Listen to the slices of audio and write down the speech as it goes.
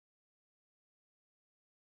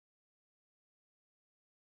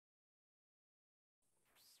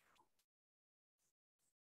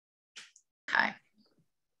Okay.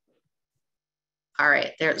 All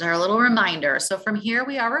right, there's our little reminder. So from here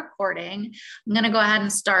we are recording. I'm going to go ahead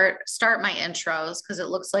and start my intros because it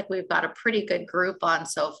looks like we've got a pretty good group on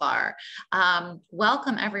so far.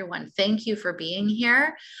 Welcome everyone. Thank you for being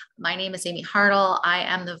here. My name is Amy Hartle. I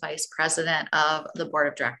am the Vice President of the Board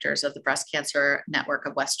of Directors of the Breast Cancer Network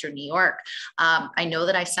of Western New York. I know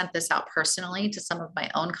that I sent this out personally to some of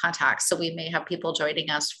my own contacts, so we may have people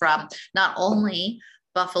joining us from not only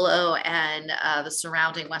Buffalo and the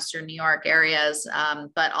surrounding Western New York areas,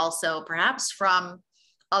 but also perhaps from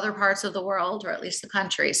other parts of the world, or at least the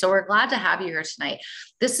country. So we're glad to have you here tonight.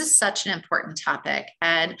 This is such an important topic,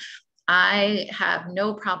 and I have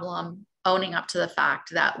no problem owning up to the fact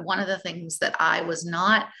that one of the things that I was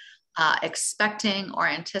not expecting or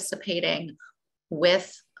anticipating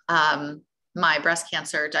with my breast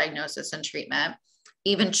cancer diagnosis and treatment,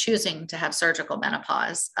 even choosing to have surgical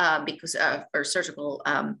menopause or surgical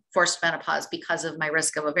forced menopause because of my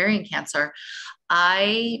risk of ovarian cancer,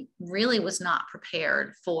 I really was not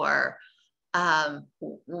prepared for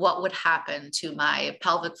what would happen to my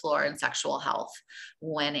pelvic floor and sexual health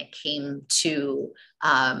when it came to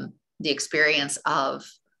the experience of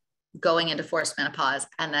going into forced menopause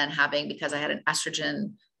and then having, because I had an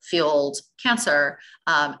estrogen fueled cancer,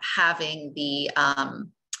 having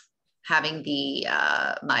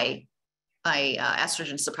my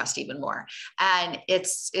estrogen suppressed even more. And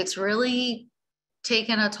it's really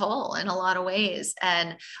taken a toll in a lot of ways.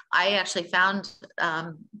 And I actually found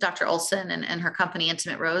Dr. Olson and her company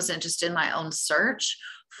Intimate Rose, and just in my own search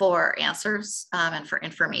for answers and for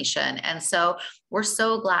information. And so we're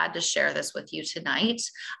so glad to share this with you tonight.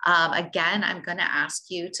 Again, I'm going to ask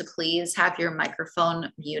you to please have your microphone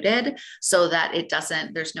muted so that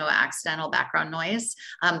there's no accidental background noise.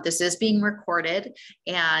 This is being recorded.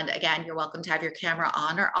 And again, you're welcome to have your camera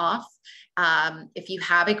on or off. If you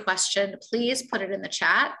have a question, please put it in the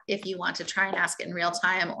chat. If you want to try and ask it in real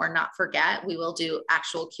time or not forget, we will do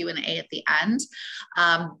actual Q&A at the end.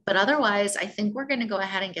 But otherwise, I think we're going to go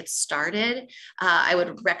ahead and get started. I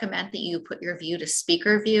would recommend that you put your view to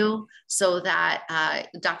speaker view so that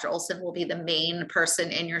Dr. Olson will be the main person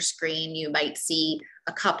in your screen. You might see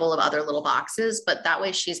a couple of other little boxes, but that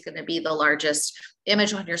way she's going to be the largest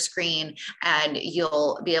image on your screen, and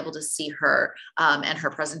you'll be able to see her and her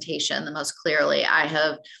presentation the most clearly. I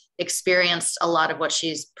have experienced a lot of what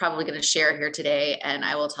she's probably going to share here today, and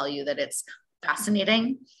I will tell you that it's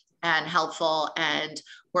fascinating and helpful. And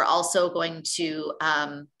we're also going to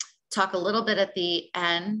talk a little bit at the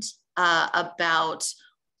end about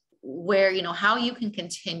where, how you can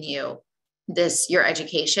continue your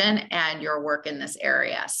education and your work in this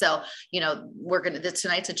area. So,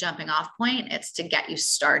 tonight's a jumping off point. It's to get you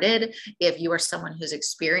started. If you are someone who's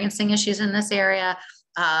experiencing issues in this area,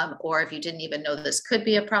 or if you didn't even know this could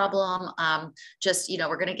be a problem,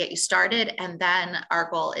 we're going to get you started. And then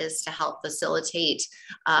our goal is to help facilitate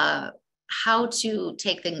how to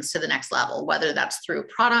take things to the next level, whether that's through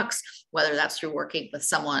products, whether that's through working with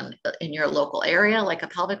someone in your local area, like a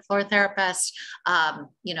pelvic floor therapist,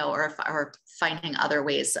 or finding other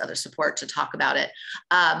ways, other support to talk about it.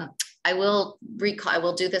 I will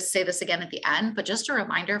say this again at the end, but just a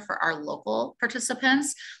reminder for our local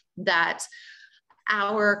participants that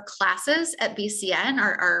our classes at BCN,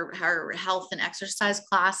 our health and exercise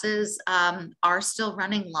classes, are still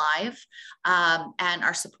running live, and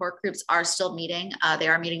our support groups are still meeting. They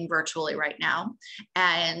are meeting virtually right now.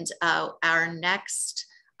 And our next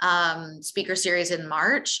speaker series in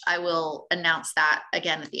March, I will announce that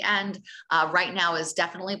again at the end. Right now is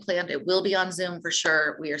definitely planned. It will be on Zoom for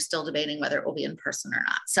sure. We are still debating whether it will be in person or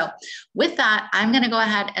not. So with that, I'm going to go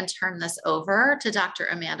ahead and turn this over to Dr.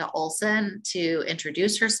 Amanda Olson to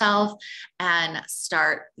introduce herself and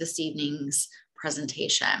start this evening's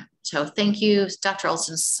presentation. So thank you, Dr.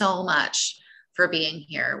 Olson, so much for being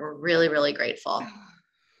here. We're really, really grateful.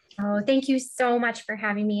 Oh, thank you so much for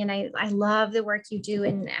having me. And I love the work you do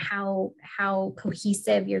and how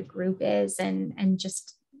cohesive your group is. And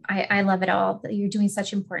just, I love it all. You're doing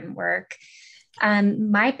such important work.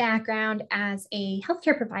 My background as a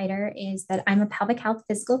healthcare provider is that I'm a pelvic health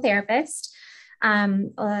physical therapist.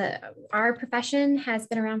 Our profession has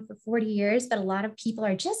been around for 40 years, but a lot of people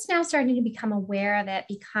are just now starting to become aware of it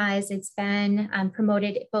because it's been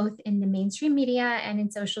promoted both in the mainstream media and in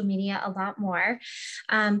social media a lot more.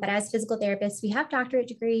 But as physical therapists, we have doctorate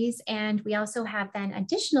degrees, and we also have then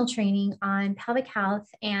additional training on pelvic health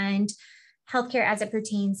and healthcare as it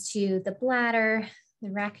pertains to the bladder, the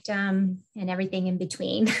rectum, and everything in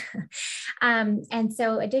between. And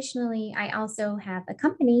so additionally, I also have a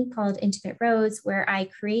company called Intimate Rose where I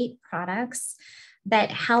create products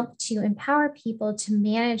that help to empower people to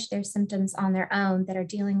manage their symptoms on their own that are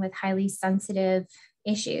dealing with highly sensitive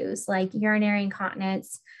issues like urinary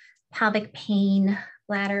incontinence, pelvic pain,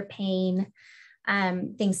 bladder pain,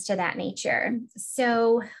 things to that nature.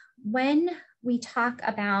 So when we talk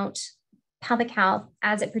about pelvic health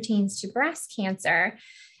as it pertains to breast cancer,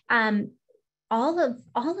 all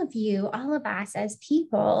of us as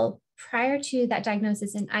people prior to that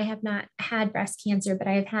diagnosis, and I have not had breast cancer, but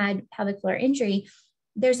I have had pelvic floor injury.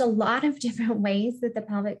 There's a lot of different ways that the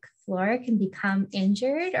pelvic floor can become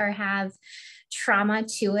injured or have trauma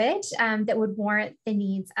to it that would warrant the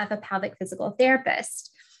needs of a pelvic physical therapist.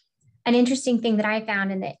 An interesting thing that I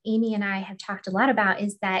found and that Amy and I have talked a lot about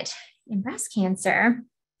is that in breast cancer,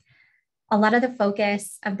 a lot of the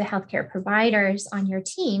focus of the healthcare providers on your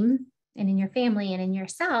team and in your family and in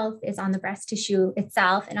yourself is on the breast tissue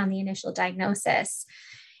itself and on the initial diagnosis.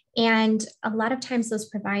 And a lot of times those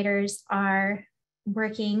providers are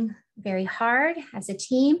working very hard as a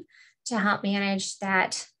team to help manage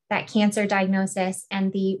that cancer diagnosis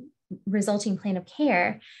and the resulting plan of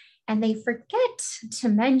care. And they forget to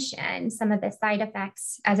mention some of the side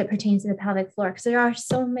effects as it pertains to the pelvic floor, because there are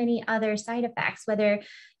so many other side effects, whether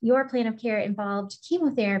your plan of care involved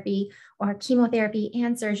chemotherapy or chemotherapy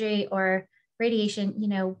and surgery or radiation,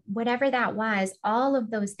 whatever that was, all of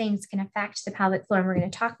those things can affect the pelvic floor. And we're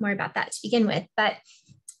going to talk more about that to begin with. But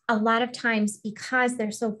a lot of times, because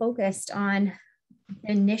they're so focused on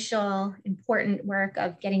the initial important work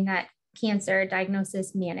of getting that cancer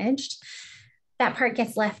diagnosis managed, that part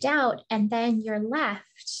gets left out. And then you're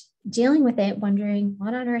left dealing with it, wondering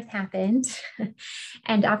what on earth happened.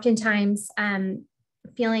 And oftentimes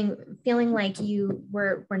feeling like you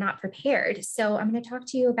were not prepared. So I'm going to talk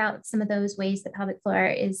to you about some of those ways the pelvic floor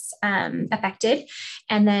is affected.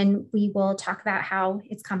 And then we will talk about how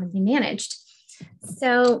it's commonly managed.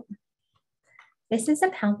 So this is a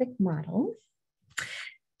pelvic model.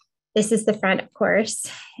 This is the front, of course,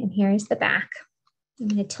 and here's the back. I'm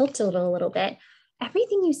going to tilt it a little bit.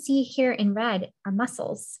 Everything you see here in red are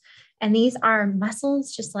muscles, and these are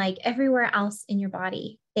muscles just like everywhere else in your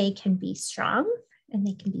body. They can be strong and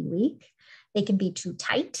they can be weak. They can be too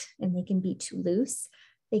tight and they can be too loose.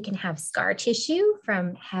 They can have scar tissue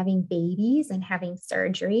from having babies and having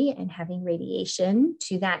surgery and having radiation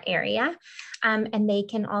to that area. And they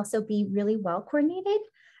can also be really well coordinated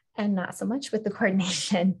and not so much with the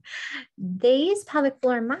coordination. These pelvic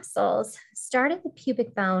floor muscles start at the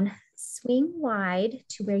pubic bone, swing wide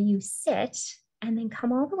to where you sit, and then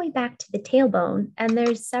come all the way back to the tailbone. And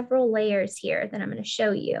there's several layers here that I'm going to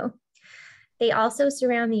show you. They also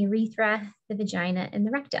surround the urethra, the vagina, and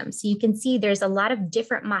the rectum. So you can see there's a lot of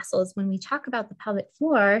different muscles. When we talk about the pelvic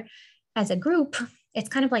floor as a group, it's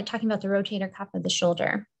kind of like talking about the rotator cuff of the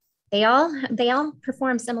shoulder. They all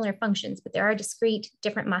perform similar functions, but there are discrete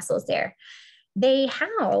different muscles there. They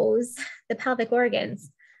house the pelvic organs.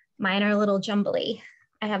 Mine are a little jumbly.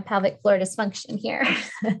 I have pelvic floor dysfunction here.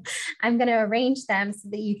 I'm going to arrange them so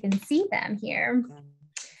that you can see them here,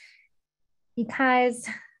 because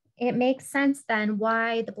it makes sense then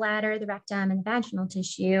why the bladder, the rectum, and the vaginal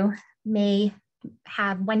tissue may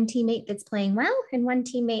have one teammate that's playing well and one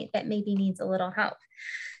teammate that maybe needs a little help.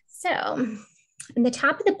 So in the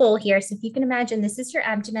top of the bowl here, so if you can imagine, this is your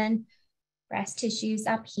abdomen, breast tissues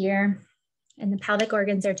up here, and the pelvic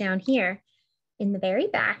organs are down here. In the very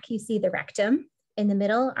back, you see the rectum. In the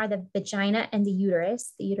middle are the vagina and the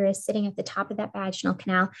uterus sitting at the top of that vaginal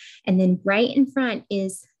canal. And then right in front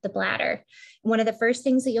is the bladder. One of the first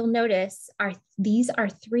things that you'll notice are these are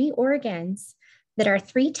three organs that are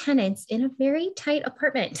three tenants in a very tight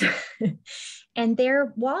apartment. And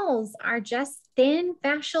their walls are just thin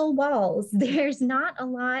fascial walls. There's not a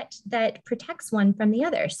lot that protects one from the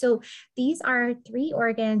other. So these are three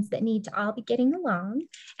organs that need to all be getting along,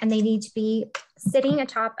 and they need to be sitting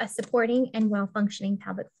atop a supporting and well-functioning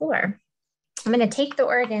pelvic floor. I'm going to take the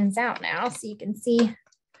organs out now so you can see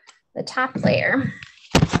the top layer.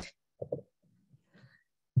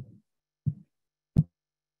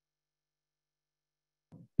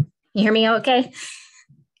 You hear me okay?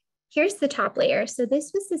 Here's the top layer. So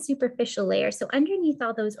this was the superficial layer. So underneath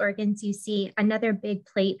all those organs, you see another big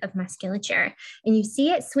plate of musculature, and you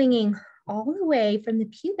see it swinging all the way from the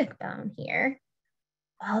pubic bone here,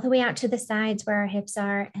 all the way out to the sides where our hips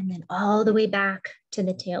are, and then all the way back to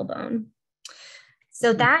the tailbone.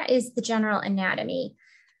 So that is the general anatomy.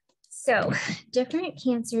 So different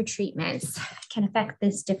cancer treatments can affect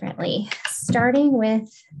this differently, starting with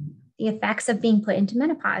the effects of being put into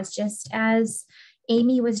menopause, just as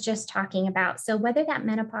Amy was just talking about. So whether that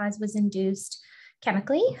menopause was induced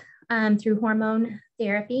chemically through hormone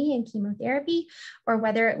therapy and chemotherapy, or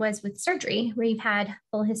whether it was with surgery where you've had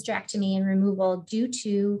full hysterectomy and removal due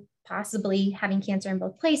to possibly having cancer in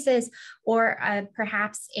both places, or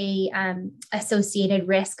perhaps a associated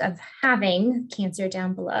risk of having cancer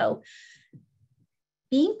down below.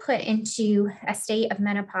 Being put into a state of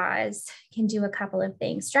menopause can do a couple of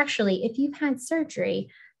things. Structurally, if you've had surgery,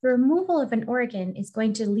 the removal of an organ is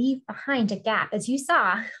going to leave behind a gap. As you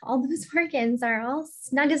saw, all those organs are all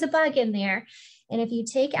snug as a bug in there. And if you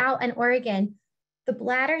take out an organ, the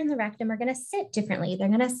bladder and the rectum are going to sit differently. They're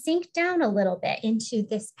going to sink down a little bit into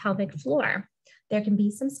this pelvic floor. There can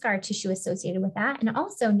be some scar tissue associated with that. And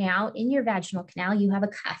also now in your vaginal canal, you have a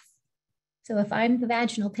cuff. So if I'm the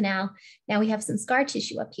vaginal canal, now we have some scar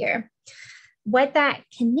tissue up here. What that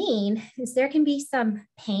can mean is there can be some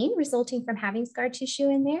pain resulting from having scar tissue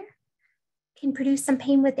in there, can produce some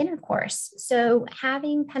pain with intercourse. So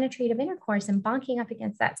having penetrative intercourse and bonking up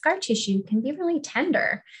against that scar tissue can be really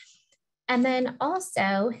tender. And then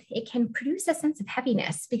also it can produce a sense of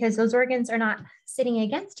heaviness because those organs are not sitting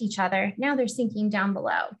against each other. Now they're sinking down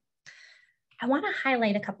below. I want to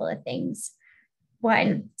highlight a couple of things.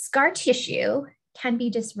 One, scar tissue can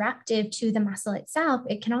be disruptive to the muscle itself.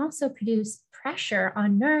 It can also produce pressure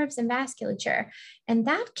on nerves and vasculature, and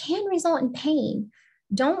that can result in pain.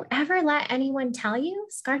 Don't ever let anyone tell you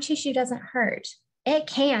scar tissue doesn't hurt. It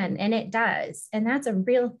can, and it does. And that's a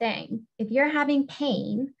real thing. If you're having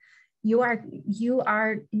pain, you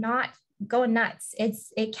are not going nuts.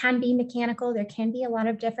 It can be mechanical. There can be a lot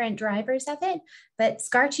of different drivers of it, but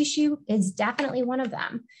scar tissue is definitely one of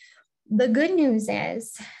them. The good news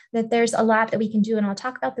is that there's a lot that we can do, and I'll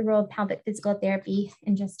talk about the role of pelvic physical therapy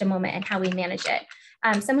in just a moment and how we manage it.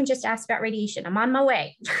 Someone just asked about radiation. I'm on my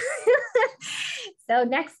way. So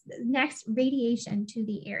next, radiation to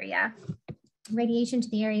the area. Radiation to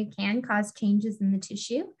the area can cause changes in the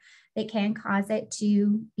tissue. It can cause it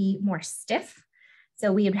to be more stiff.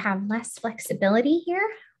 So we would have less flexibility here.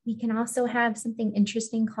 We can also have something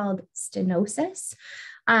interesting called stenosis.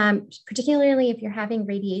 Particularly if you're having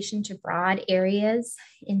radiation to broad areas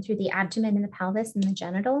in through the abdomen and the pelvis and the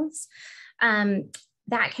genitals,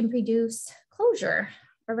 that can produce closure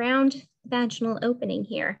around the vaginal opening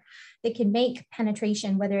here. That can make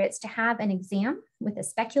penetration, whether it's to have an exam with a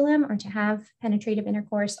speculum or to have penetrative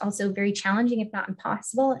intercourse, also very challenging, if not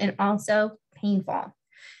impossible, and also painful.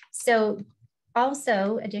 So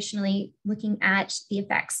also additionally, looking at the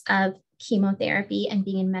effects of chemotherapy and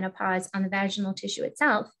being in menopause on the vaginal tissue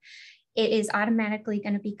itself, it is automatically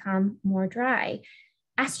going to become more dry.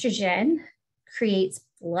 Estrogen creates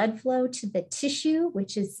blood flow to the tissue,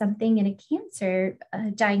 which is something in a cancer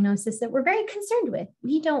diagnosis that we're very concerned with.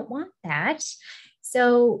 We don't want that.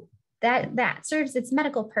 So that serves its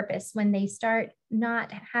medical purpose when they start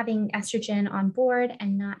not having estrogen on board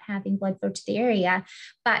and not having blood flow to the area.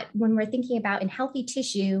 But when we're thinking about in healthy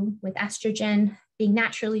tissue with estrogen being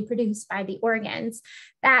naturally produced by the organs,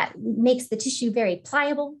 that makes the tissue very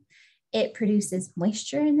pliable. It produces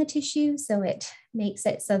moisture in the tissue, so it makes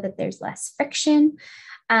it so that there's less friction.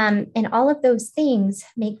 And all of those things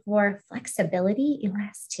make for flexibility,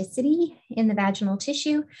 elasticity in the vaginal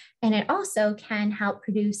tissue. And it also can help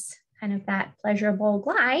produce kind of that pleasurable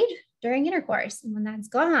glide during intercourse. And when that's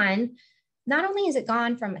gone, not only is it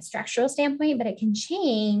gone from a structural standpoint, but it can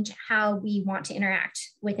change how we want to interact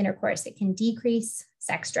with intercourse. It can decrease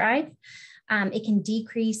sex drive. It can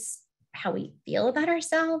decrease how we feel about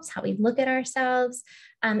ourselves, how we look at ourselves.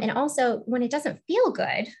 And also when it doesn't feel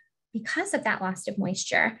good because of that loss of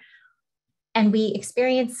moisture, and we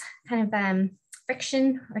experience kind of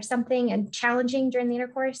friction or something and challenging during the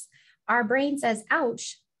intercourse, our brain says,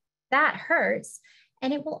 ouch, that hurts.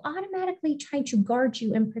 And it will automatically try to guard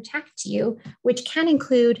you and protect you, which can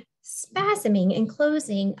include spasming and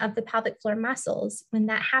closing of the pelvic floor muscles. When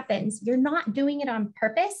that happens, you're not doing it on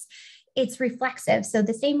purpose. It's reflexive. So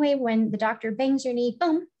the same way when the doctor bangs your knee,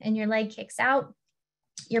 boom, and your leg kicks out,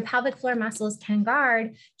 your pelvic floor muscles can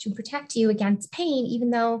guard to protect you against pain,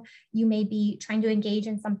 even though you may be trying to engage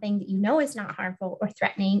in something that you know is not harmful or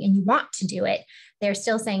threatening and you want to do it. They're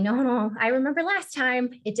still saying, no, I remember last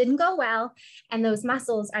time it didn't go well. And those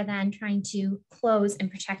muscles are then trying to close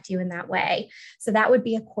and protect you in that way. So that would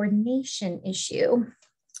be a coordination issue.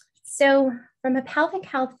 So from a pelvic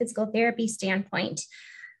health physical therapy standpoint,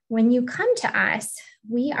 when you come to us,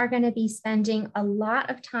 we are going to be spending a lot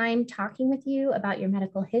of time talking with you about your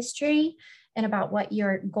medical history and about what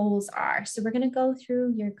your goals are. So we're going to go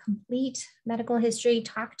through your complete medical history,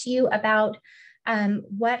 talk to you about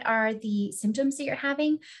what are the symptoms that you're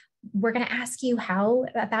having. We're going to ask you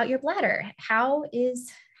about your bladder. How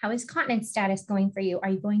is How is continence status going for you? Are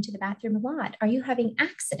you going to the bathroom a lot? Are you having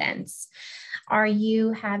accidents? Are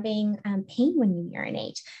you having pain when you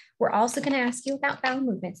urinate? We're also going to ask you about bowel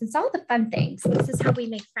movements. It's all the fun things. This is how we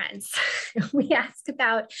make friends. We ask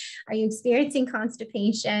about, are you experiencing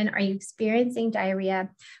constipation? Are you experiencing diarrhea?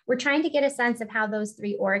 We're trying to get a sense of how those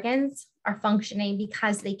three organs are functioning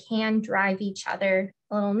because they can drive each other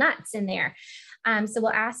a little nuts in there. So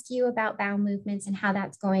we'll ask you about bowel movements and how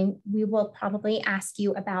that's going. We will probably ask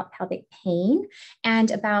you about pelvic pain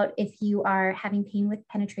and about if you are having pain with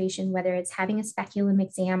penetration, whether it's having a speculum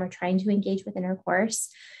exam or trying to engage with intercourse.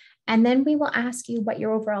 And then we will ask you what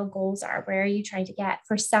your overall goals are. Where are you trying to get?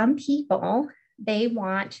 For some people, they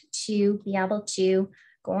want to be able to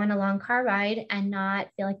go on a long car ride and not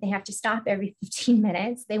feel like they have to stop every 15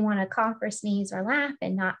 minutes. They want to cough or sneeze or laugh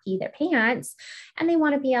and not pee their pants. And they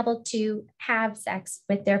want to be able to have sex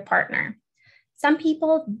with their partner. Some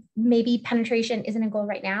people, maybe penetration isn't a goal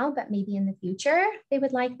right now, but maybe in the future, they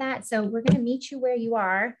would like that. So we're going to meet you where you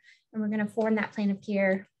are, and we're going to form that plan of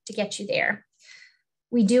care to get you there.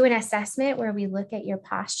 We do an assessment where we look at your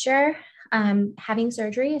posture. Having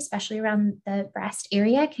surgery, especially around the breast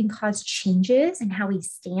area, can cause changes in how we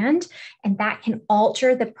stand, and that can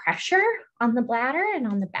alter the pressure on the bladder and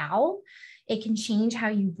on the bowel. It can change how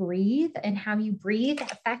you breathe, and how you breathe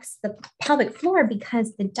affects the pelvic floor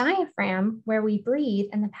because the diaphragm where we breathe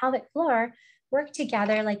and the pelvic floor work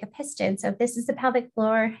together like a piston. So this is the pelvic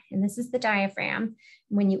floor and this is the diaphragm.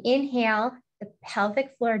 When you inhale, the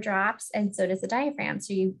pelvic floor drops, and so does the diaphragm.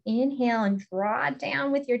 So you inhale and draw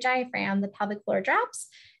down with your diaphragm, the pelvic floor drops,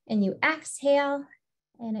 and you exhale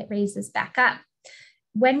and it raises back up.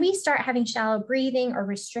 When we start having shallow breathing or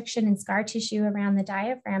restriction in scar tissue around the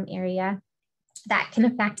diaphragm area, that can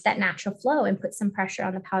affect that natural flow and put some pressure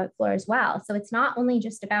on the pelvic floor as well. So it's not only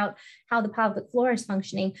just about how the pelvic floor is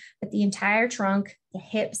functioning, but the entire trunk, the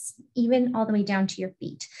hips, even all the way down to your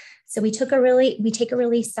feet. So we take a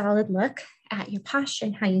really solid look at your posture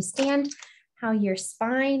and how you stand, how your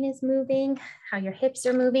spine is moving, how your hips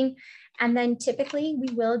are moving. And then typically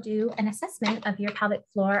we will do an assessment of your pelvic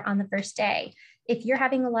floor on the first day. If you're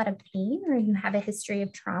having a lot of pain or you have a history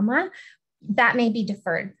of trauma, that may be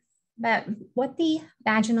deferred. But what the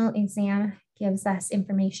vaginal exam gives us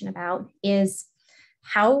information about is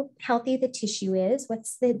how healthy the tissue is,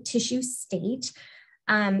 what's the tissue state,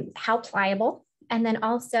 how pliable, and then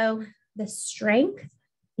also the strength,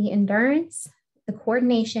 the endurance, the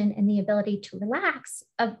coordination, and the ability to relax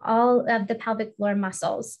of all of the pelvic floor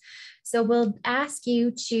muscles. So we'll ask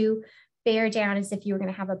you to bear down as if you were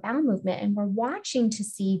going to have a bowel movement, and we're watching to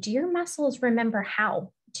see, do your muscles remember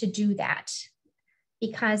how to do that?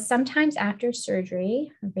 Because sometimes after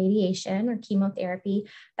surgery, or radiation, or chemotherapy,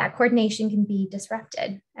 that coordination can be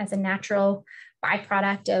disrupted as a natural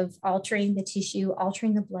byproduct of altering the tissue,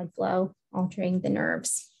 altering the blood flow, altering the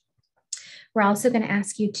nerves. We're also going to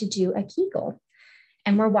ask you to do a Kegel,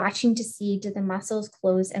 and we're watching to see, do the muscles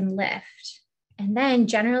close and lift? And then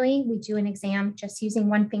generally we do an exam just using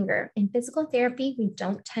one finger. In physical therapy, we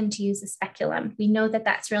don't tend to use a speculum. We know that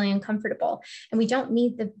that's really uncomfortable, and we don't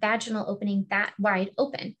need the vaginal opening that wide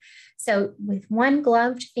open. So with one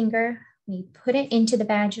gloved finger, we put it into the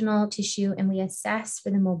vaginal tissue and we assess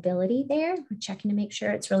for the mobility there. We're checking to make sure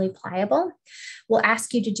it's really pliable. We'll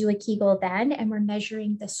ask you to do a Kegel then, and we're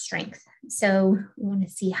measuring the strength. So we want to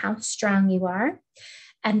see how strong you are.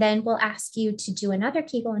 And then we'll ask you to do another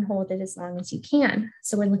Kegel and hold it as long as you can.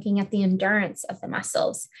 So we're looking at the endurance of the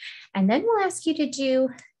muscles. And then we'll ask you to do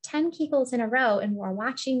 10 Kegels in a row, and we're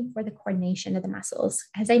watching for the coordination of the muscles.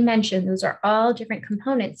 As I mentioned, those are all different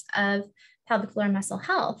components of pelvic floor muscle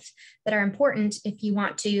health that are important if you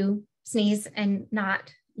want to sneeze and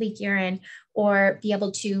not leak urine, or be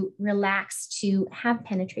able to relax to have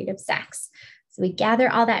penetrative sex. So we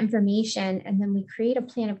gather all that information, and then we create a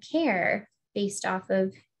plan of care based off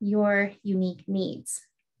of your unique needs.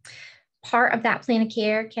 Part of that plan of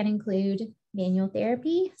care can include manual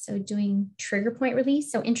therapy, so doing trigger point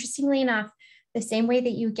release. So interestingly enough, the same way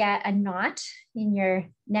that you get a knot in your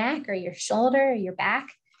neck or your shoulder or your back,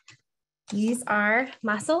 these are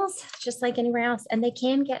muscles just like anywhere else, and they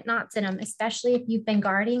can get knots in them, especially if you've been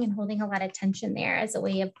guarding and holding a lot of tension there as a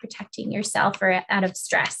way of protecting yourself or out of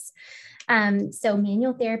stress. So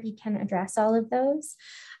manual therapy can address all of those.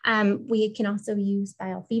 We can also use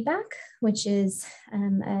biofeedback, which is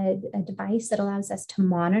a device that allows us to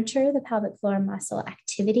monitor the pelvic floor muscle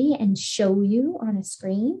activity and show you on a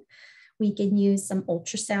screen. We can use some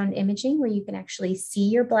ultrasound imaging where you can actually see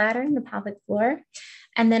your bladder and the pelvic floor.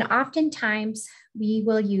 And then oftentimes we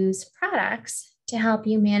will use products to help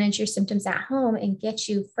you manage your symptoms at home and get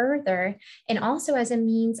you further, and also as a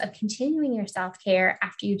means of continuing your self-care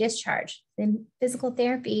after you discharge. In physical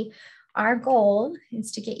therapy, our goal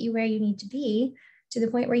is to get you where you need to be, to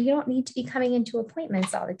the point where you don't need to be coming into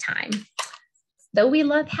appointments all the time. Though we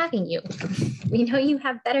love having you, we know you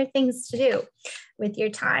have better things to do with your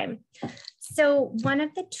time. So one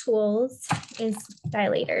of the tools is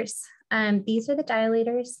dilators. These are the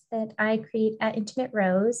dilators that I create at Intimate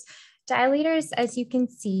Rose. Dilators, as you can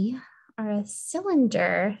see, are a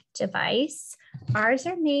cylinder device. Ours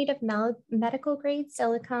are made of medical grade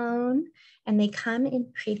silicone, and they come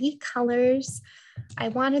in pretty colors. I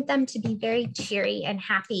wanted them to be very cheery and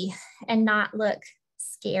happy and not look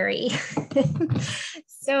scary.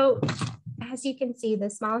 So as you can see, the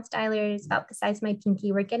smallest dilator is about the size of my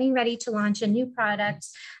pinky. We're getting ready to launch a new product.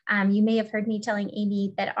 You may have heard me telling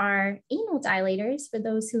Amy that our anal dilators, for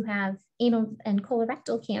those who have anal and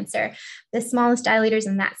colorectal cancer, the smallest dilators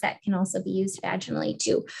in that set can also be used vaginally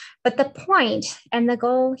too. But the point and the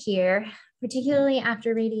goal here, particularly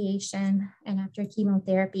after radiation and after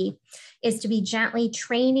chemotherapy, is to be gently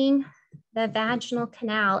training the vaginal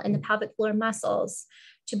canal and the pelvic floor muscles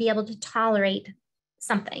to be able to tolerate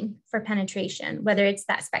something for penetration, whether it's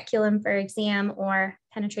that speculum for exam or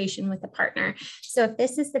penetration with a partner. So if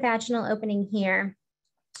this is the vaginal opening here,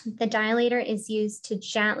 the dilator is used to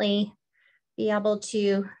gently be able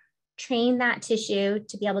to train that tissue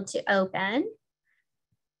to be able to open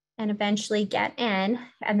and eventually get in.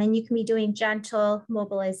 And then you can be doing gentle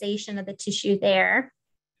mobilization of the tissue there.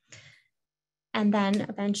 And then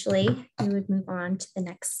eventually you would move on to the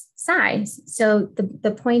next size. So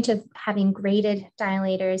the point of having graded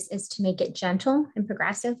dilators is to make it gentle and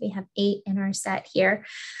progressive. We have 8 in our set here.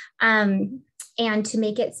 And to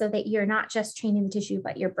make it so that you're not just training the tissue,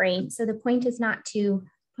 but your brain. So the point is not to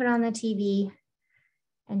put on the TV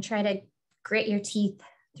and try to grit your teeth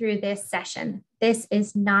through this session. This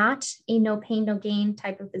is not a no pain, no gain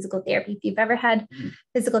type of physical therapy. If you've ever had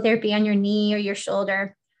physical therapy on your knee or your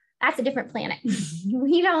shoulder, that's a different planet.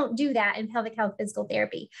 We don't do that in pelvic health physical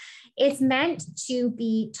therapy. It's meant to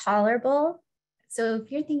be tolerable. So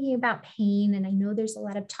if you're thinking about pain, and I know there's a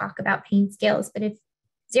lot of talk about pain scales, but if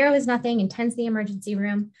 0 is nothing and 10 is the emergency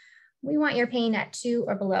room, we want your pain at 2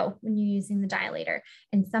 or below when you're using the dilator.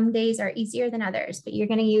 And some days are easier than others, but you're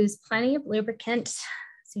going to use plenty of lubricant.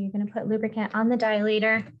 So you're going to put lubricant on the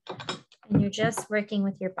dilator, and you're just working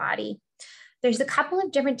with your body. There's a couple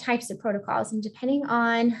of different types of protocols, and depending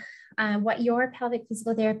on what your pelvic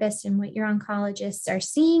physical therapist and what your oncologists are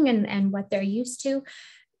seeing and what they're used to,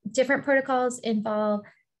 different protocols involve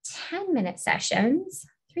 10-minute sessions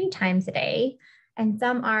 3 times a day, and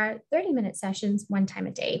some are 30-minute sessions 1 time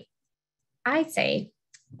a day. I'd say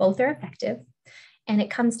both are effective, and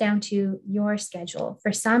it comes down to your schedule.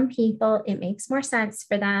 For some people, it makes more sense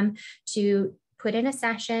for them to put in a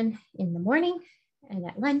session in the morning and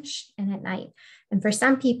at lunch and at night. And for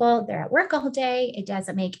some people, they're at work all day. It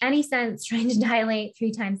doesn't make any sense trying to dilate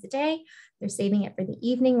 3 times a day. They're saving it for the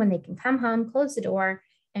evening when they can come home, close the door,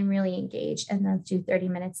 and really engage, and they'll do 30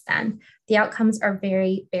 minutes then. The outcomes are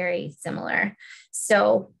very, very similar.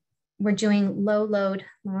 So we're doing low load,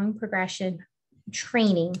 long progression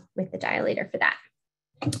training with the dilator for that.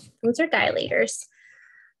 Those are dilators.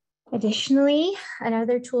 Additionally,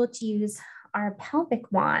 another tool to use are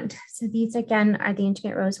pelvic wand. So these again are the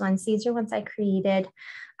Intimate Rose ones. These are ones I created.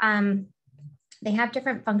 They have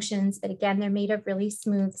different functions, but again, they're made of really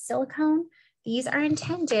smooth silicone. These are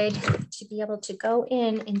intended to be able to go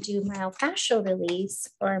in and do myofascial release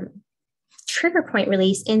or trigger point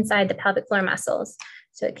release inside the pelvic floor muscles.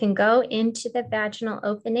 So it can go into the vaginal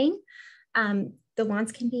opening. The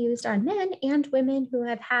wands can be used on men and women who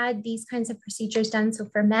have had these kinds of procedures done. So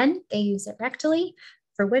for men, they use it rectally.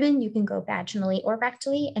 For women, you can go vaginally or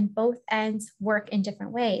rectally, and both ends work in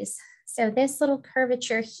different ways. So this little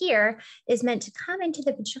curvature here is meant to come into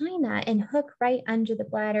the vagina and hook right under the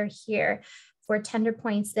bladder here for tender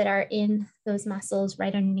points that are in those muscles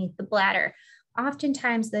right underneath the bladder.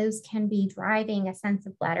 Oftentimes, those can be driving a sense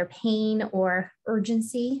of bladder pain or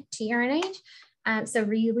urgency to urinate. So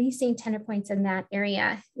releasing tender points in that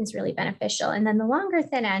area is really beneficial. And then the longer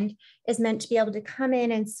thin end is meant to be able to come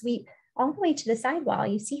in and sweep all the way to the sidewall.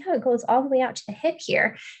 You see how it goes all the way out to the hip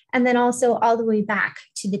here, and then also all the way back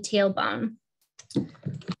to the tailbone. The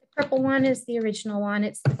purple one is the original one.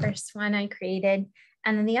 It's the first one I created.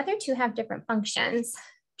 And then the other 2 have different functions.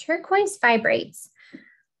 Turquoise vibrates.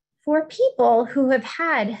 For people who have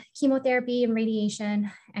had chemotherapy and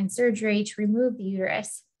radiation and surgery to remove the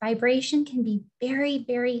uterus, vibration can be very,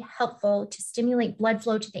 very helpful to stimulate blood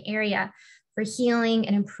flow to the area for healing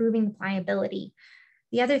and improving the pliability.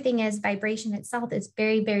 The other thing is vibration itself is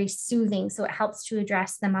very, very soothing. So it helps to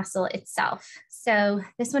address the muscle itself. So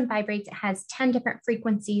this one vibrates, it has 10 different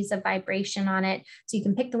frequencies of vibration on it. So you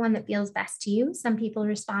can pick the one that feels best to you. Some people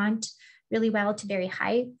respond really well to very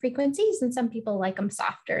high frequencies, and some people like them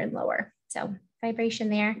softer and lower. So vibration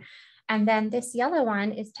there. And then this yellow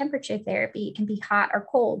one is temperature therapy. It can be hot or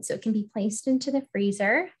cold. So it can be placed into the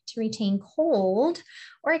freezer to retain cold,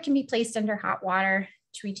 or it can be placed under hot water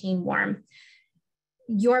to retain warm.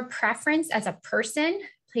 Your preference as a person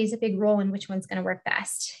plays a big role in which one's going to work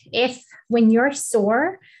best. If when you're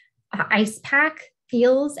sore, an ice pack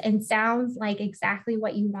feels and sounds like exactly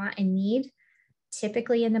what you want and need,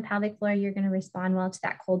 typically in the pelvic floor, you're going to respond well to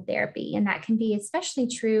that cold therapy. And that can be especially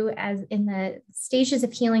true as in the stages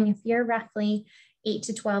of healing. If you're roughly 8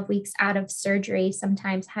 to 12 weeks out of surgery,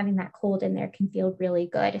 sometimes having that cold in there can feel really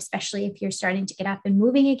good, especially if you're starting to get up and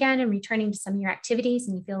moving again and returning to some of your activities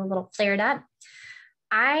and you feel a little flared up.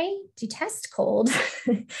 I detest cold.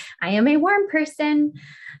 I am a warm person.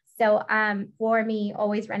 So for me,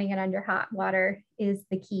 always running it under hot water is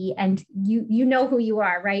the key. And you know who you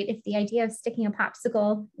are, right? If the idea of sticking a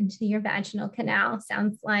popsicle into your vaginal canal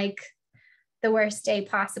sounds like the worst day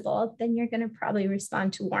possible, then you're going to probably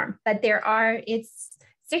respond to warm. But it's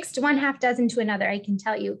 6 to 1/2 dozen to another. I can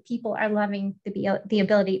tell you, people are loving the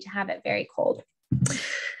ability to have it very cold.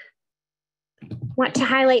 Want to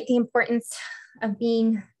highlight the importance of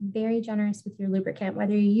being very generous with your lubricant,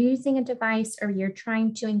 whether you're using a device or you're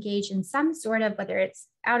trying to engage in some sort of, whether it's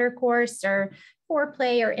outer course or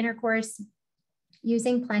foreplay or intercourse,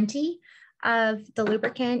 using plenty of the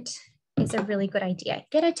lubricant is a really good idea.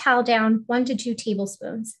 Get a towel down, 1 to 2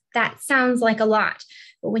 tablespoons. That sounds like a lot,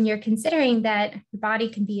 but when you're considering that the body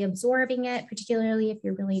can be absorbing it, particularly if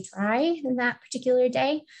you're really dry in that particular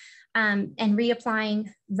day, and reapplying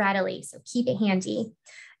readily. So keep it handy.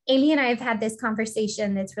 Amy and I have had this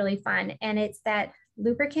conversation that's really fun, and it's that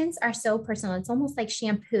lubricants are so personal. It's almost like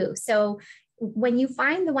shampoo. So when you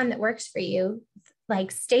find the one that works for you, like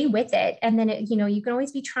stay with it. And then, you can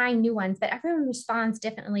always be trying new ones, but everyone responds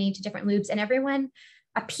differently to different lubes and everyone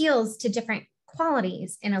appeals to different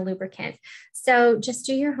qualities in a lubricant. So just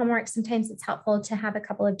do your homework. Sometimes it's helpful to have a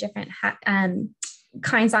couple of different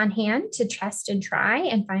kinds on hand to test and try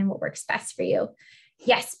and find what works best for you.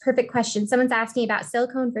 Yes, perfect question. Someone's asking about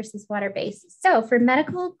silicone versus water-based. So for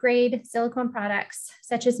medical grade silicone products,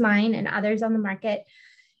 such as mine and others on the market,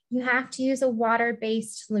 you have to use a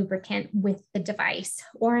water-based lubricant with the device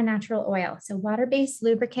or a natural oil. So water-based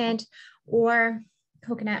lubricant or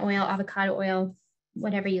coconut oil, avocado oil,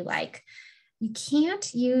 whatever you like. You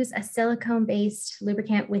can't use a silicone-based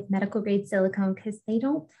lubricant with medical grade silicone because they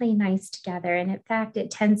don't play nice together. And in fact,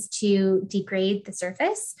 it tends to degrade the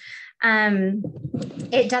surface.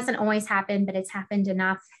 It doesn't always happen, but it's happened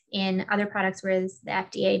enough in other products where the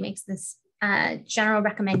FDA makes this general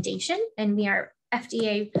recommendation, and we are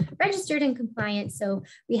FDA registered and compliant. So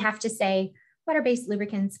we have to say water-based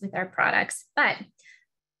lubricants with our products, but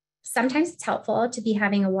sometimes it's helpful to be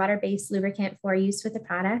having a water-based lubricant for use with the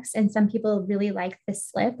products. And some people really like the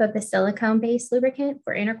slip of the silicone-based lubricant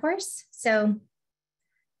for intercourse. So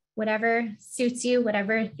whatever suits you,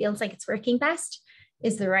 whatever feels like it's working best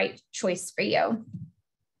is the right choice for you.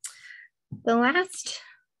 The last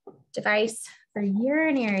device for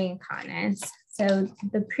urinary incontinence. So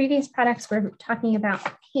the previous products were talking about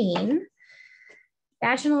pain.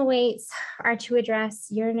 Vaginal weights are to address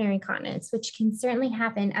urinary incontinence, which can certainly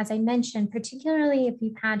happen, as I mentioned, particularly if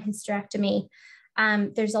you've had hysterectomy.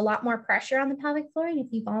 There's a lot more pressure on the pelvic floor. And if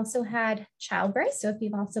you've also had childbirth, so if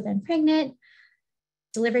you've also been pregnant,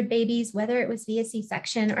 delivered babies, whether it was via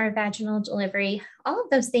C-section or vaginal delivery, all of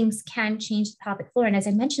those things can change the pelvic floor. And as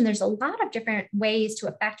I mentioned, there's a lot of different ways to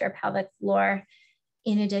affect our pelvic floor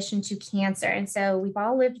in addition to cancer. And so we've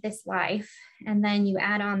all lived this life, and then you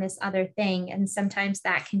add on this other thing, and sometimes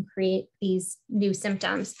that can create these new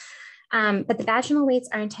symptoms. But the vaginal weights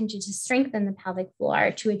are intended to strengthen the pelvic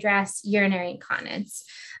floor to address urinary incontinence,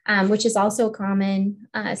 which is also a common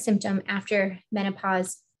symptom after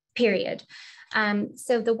menopause period.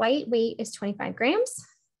 So the white weight is 25 grams.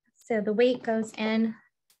 So the weight goes in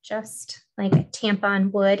just like a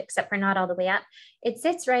tampon would, except for not all the way up. It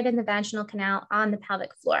sits right in the vaginal canal on the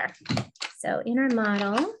pelvic floor. So in our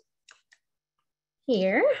model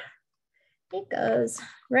here, it goes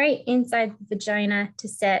right inside the vagina to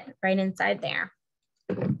sit right inside there.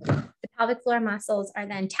 The pelvic floor muscles are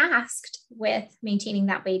then tasked with maintaining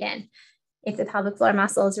that weight in. If the pelvic floor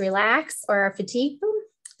muscles relax or are fatigued, boom,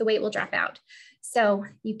 the weight will drop out. So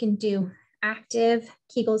you can do active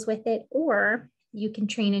Kegels with it, or you can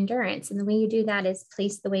train endurance. And the way you do that is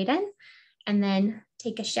place the weight in and then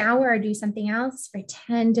take a shower or do something else for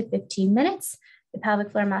 10 to 15 minutes. The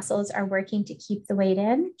pelvic floor muscles are working to keep the weight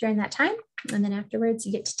in during that time. And then afterwards,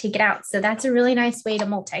 you get to take it out. So that's a really nice way to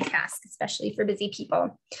multitask, especially for busy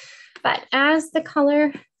people. But as the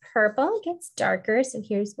color purple gets darker, so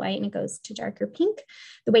here's white and it goes to darker pink,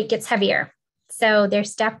 the weight gets heavier. So they're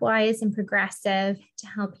stepwise and progressive to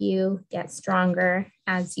help you get stronger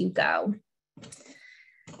as you go.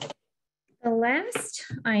 The last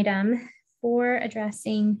item for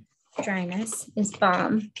addressing dryness is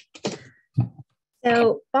balm.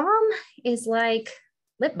 So balm is like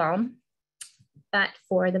lip balm, but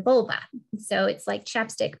for the vulva. So it's like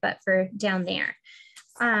chapstick, but for down there.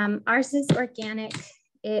 Ours is organic.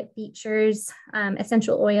 It features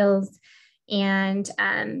essential oils and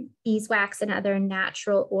beeswax and other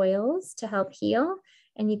natural oils to help heal.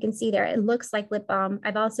 And you can see there, it looks like lip balm.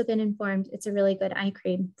 I've also been informed it's a really good eye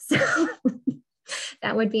cream. So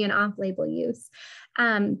that would be an off-label use.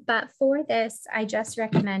 But for this, I just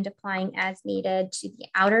recommend applying as needed to the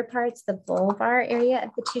outer parts, the vulvar area of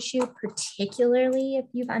the tissue, particularly if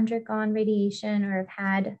you've undergone radiation or have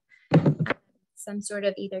had some sort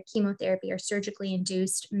of either chemotherapy or surgically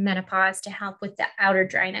induced menopause to help with the outer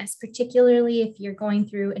dryness, particularly if you're going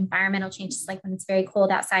through environmental changes, like when it's very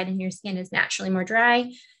cold outside and your skin is naturally more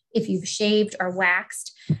dry. If you've shaved or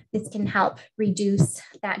waxed, this can help reduce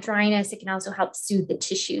that dryness. It can also help soothe the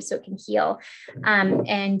tissue so it can heal.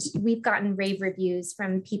 And we've gotten rave reviews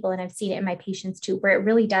from people, and I've seen it in my patients too, where it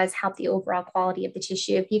really does help the overall quality of the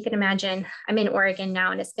tissue. If you can imagine, I'm in Oregon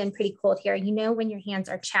now and it's been pretty cold here. You know, when your hands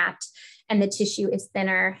are chapped and the tissue is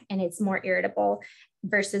thinner and it's more irritable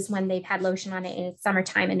versus when they've had lotion on it and it's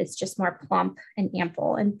summertime and it's just more plump and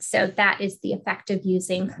ample. And so that is the effect of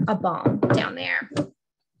using a balm down there.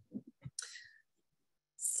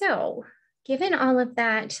 So given all of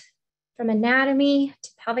that, from anatomy to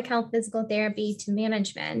pelvic health, physical therapy to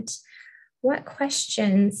management, what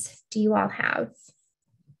questions do you all have?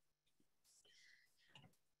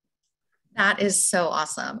 That is so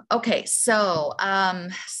awesome. Okay, so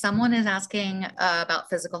someone is asking about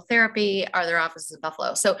physical therapy. Are there offices in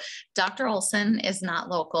Buffalo? So Dr. Olson is not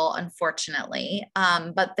local, unfortunately,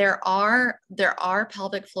 but there are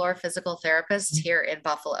pelvic floor physical therapists here in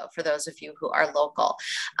Buffalo. For those of you who are local,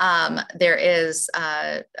 there is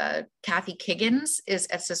Kathy Kiggins is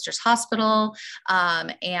at Sisters Hospital,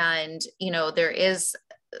 and you know there is.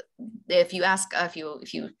 If you ask, if your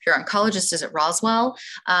oncologist is at Roswell,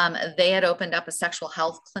 they had opened up a sexual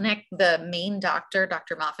health clinic. The main doctor,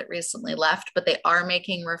 Dr. Moffitt, recently left, but they are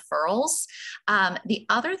making referrals. The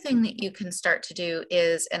other thing that you can start to do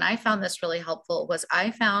is, and I found this really helpful, was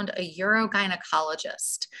I found a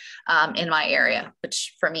urogynecologist in my area,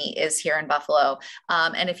 which for me is here in Buffalo.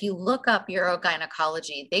 And if you look up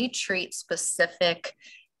urogynecology, they treat specific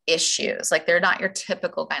issues. Like they're not your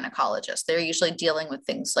typical gynecologist. They're usually dealing with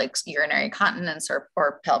things like urinary incontinence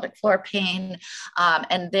or pelvic floor pain.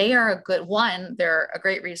 And they are a good one. They're a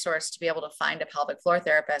great resource to be able to find a pelvic floor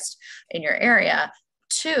therapist in your area.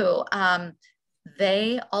 Two,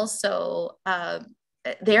 they also,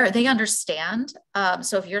 they understand.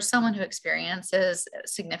 So if you're someone who experiences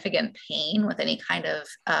significant pain with any kind of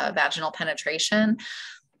vaginal penetration,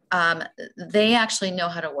 they actually know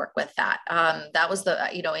how to work with that. That was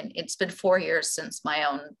it's been 4 years since my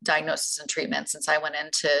own diagnosis and treatment, since I went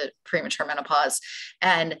into premature menopause.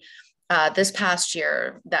 And this past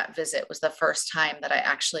year, that visit was the first time that I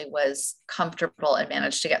actually was comfortable and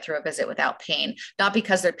managed to get through a visit without pain, not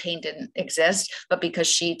because their pain didn't exist, but because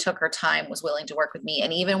she took her time, was willing to work with me,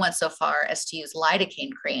 and even went so far as to use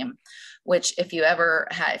lidocaine cream, which if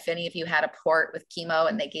any of you had a port with chemo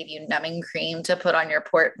and they gave you numbing cream to put on your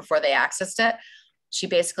port before they accessed it, she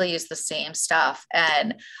basically used the same stuff.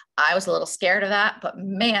 And I was a little scared of that, but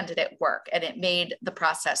man, did it work. And it made the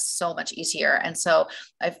process so much easier. And so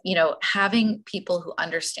having people who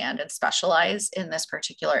understand and specialize in this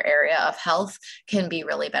particular area of health can be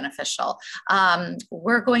really beneficial. I'm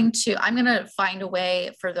going to find a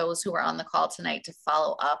way for those who are on the call tonight to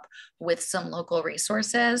follow up with some local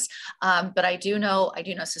resources. But I do know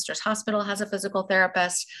Sisters Hospital has a physical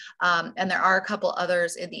therapist. And there are a couple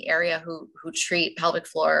others in the area who treat pelvic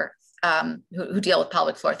floor, who deal with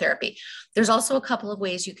pelvic floor therapy. There's also a couple of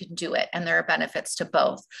ways you can do it, and there are benefits to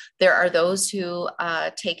both. There are those who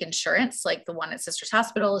take insurance, like the one at Sisters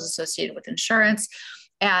Hospital is associated with insurance.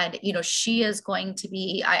 And, she is going to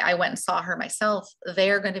be, I went and saw her myself.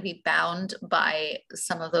 They're going to be bound by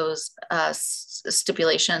some of those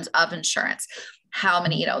stipulations of insurance. How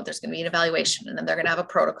many, there's going to be an evaluation, and then they're going to have a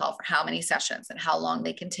protocol for how many sessions and how long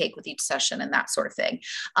they can take with each session and that sort of thing.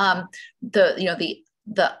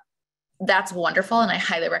 The that's wonderful. And I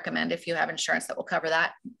highly recommend, if you have insurance that will cover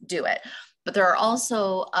that, do it. But there are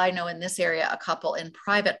also, I know in this area, a couple in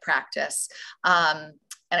private practice,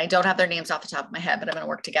 and I don't have their names off the top of my head, but I'm going to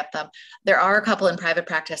work to get them. There are a couple in private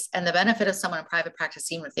practice, and the benefit of someone in private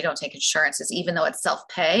practice, even if they don't take insurance, is even though it's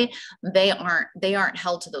self-pay, they aren't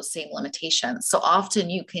held to those same limitations. So often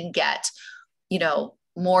you can get,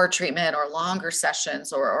 more treatment or longer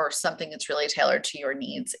sessions or something that's really tailored to your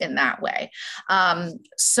needs in that way.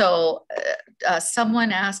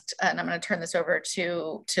 Someone asked, and I'm going to turn this over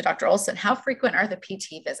to Dr. Olson, how frequent are the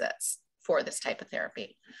PT visits for this type of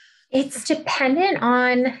therapy? It's dependent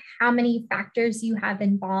on how many factors you have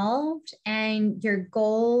involved and your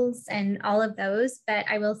goals and all of those. But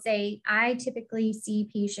I will say I typically see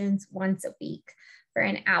patients once a week for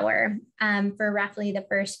an hour for roughly the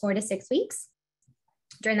first 4 to 6 weeks.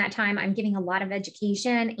 During that time, I'm giving a lot of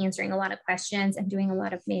education, answering a lot of questions, and doing a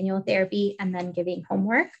lot of manual therapy, and then giving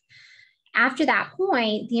homework. After that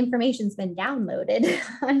point, the information's been downloaded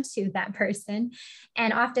onto that person.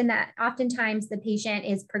 And oftentimes the patient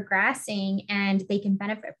is progressing and they can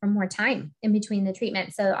benefit from more time in between the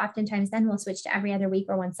treatment. So oftentimes then we'll switch to every other week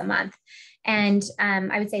or once a month. And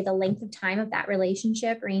I would say the length of time of that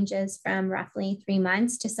relationship ranges from roughly 3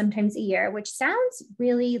 months to sometimes a year, which sounds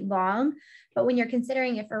really long. But when you're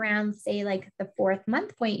considering if around, say, like the 4th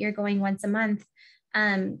month point, you're going once a month,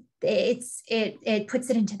 it puts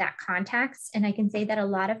it into that context. And I can say that a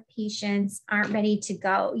lot of patients aren't ready to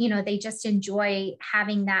go. They just enjoy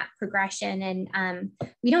having that progression. And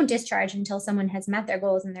we don't discharge until someone has met their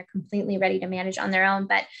goals and they're completely ready to manage on their own.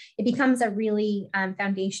 But it becomes a really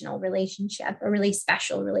foundational relationship, a really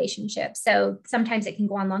special relationship. So sometimes it can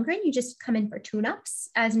go on longer and you just come in for tune-ups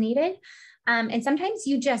as needed. And sometimes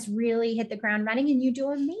you just really hit the ground running and you do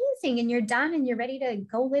amazing and you're done and you're ready to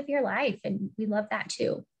go live your life. And we love that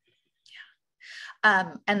too.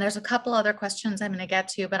 Yeah. And there's a couple other questions I'm going to get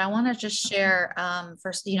to, but I want to just share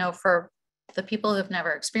first, for the people who've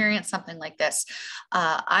never experienced something like this.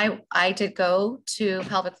 I did go to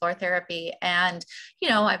pelvic floor therapy, and,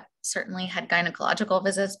 I've certainly had gynecological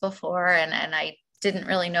visits before, and I didn't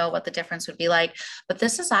really know what the difference would be like. But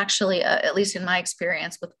this is actually, at least in my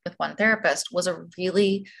experience with one therapist, was a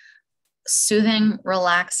really soothing,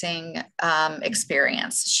 relaxing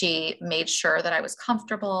experience. She made sure that I was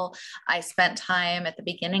comfortable. I spent time at the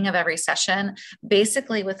beginning of every session,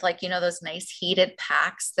 basically with those nice heated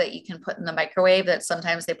packs that you can put in the microwave that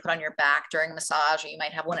sometimes they put on your back during massage, or you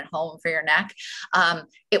might have one at home for your neck.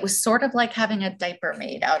 It was sort of like having a diaper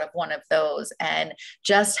made out of one of those, and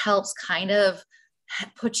just helps kind of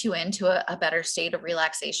put you into a better state of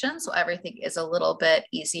relaxation. So everything is a little bit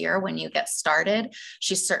easier when you get started.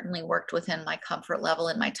 She certainly worked within my comfort level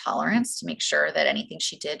and my tolerance to make sure that anything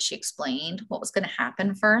she did, she explained what was going to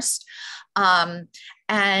happen first. And,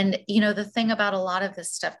 the thing about a lot of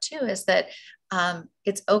this stuff too, is that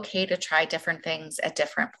it's okay to try different things at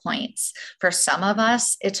different points. For some of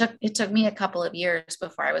us, it took me a couple of years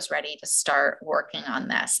before I was ready to start working on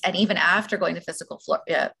this. And even after going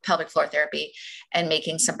to pelvic floor therapy and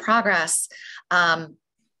making some progress, I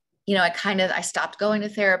stopped going to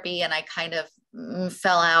therapy, and I kind of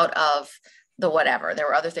fell out of the whatever. There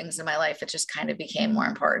were other things in my life that just kind of became more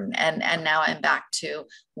important. And now I'm back to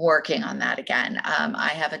working on that again. I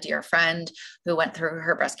have a dear friend who went through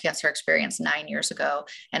her breast cancer experience 9 years ago,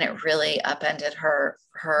 and it really upended her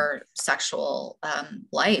sexual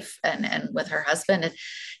life and with her husband. And,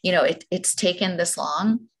 it's taken this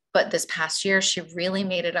long, but this past year, she really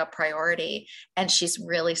made it a priority, and she's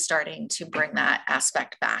really starting to bring that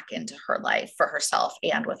aspect back into her life for herself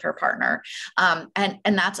and with her partner. And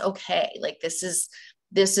that's okay. Like, this is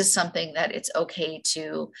something that it's okay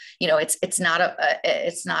to, it's not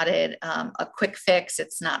a quick fix.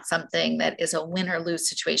 It's not something that is a win or lose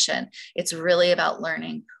situation. It's really about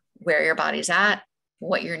learning where your body's at,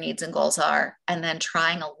 what your needs and goals are, and then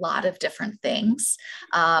trying a lot of different things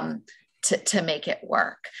to make it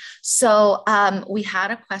work. So we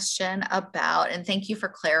had a question about, and thank you for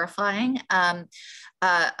clarifying,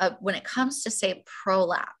 when it comes to, say,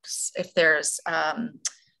 prolapse, if there's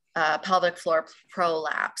pelvic floor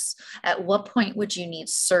prolapse, at what point would you need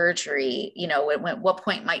surgery? What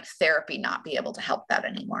point might therapy not be able to help that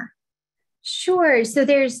anymore? Sure. So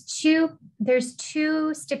there's two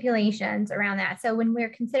stipulations around that. So when we're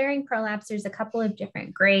considering prolapse, there's a couple of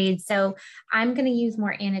different grades. So I'm going to use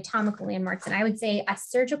more anatomical landmarks. And I would say a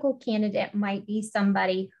surgical candidate might be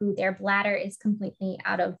somebody who their bladder is completely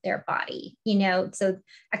out of their body, so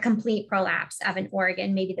a complete prolapse of an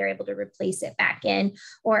organ, maybe they're able to replace it back in,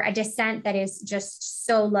 or a descent that is just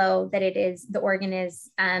so low that the organ is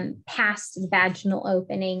past the vaginal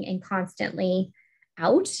opening and constantly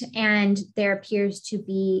out, and there appears to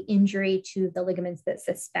be injury to the ligaments that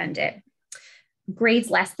suspend it. Grades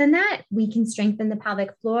less than that, we can strengthen the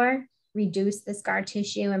pelvic floor, reduce the scar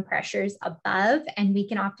tissue and pressures above, and we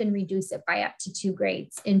can often reduce it by up to 2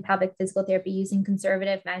 grades in pelvic physical therapy using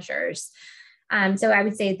conservative measures. So I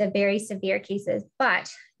would say the very severe cases, but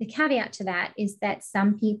the caveat to that is that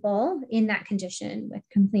some people in that condition with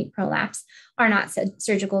complete prolapse are not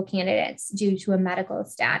surgical candidates due to a medical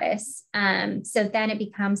status. So then it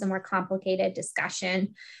becomes a more complicated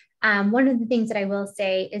discussion. One of the things that I will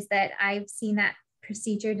say is that I've seen that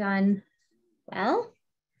procedure done well,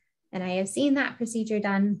 and I have seen that procedure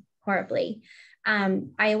done horribly.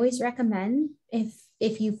 I always recommend,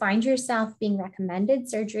 if you find yourself being recommended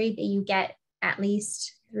surgery, that you get at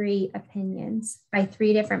least 3 opinions by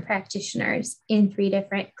 3 different practitioners in 3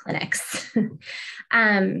 different clinics.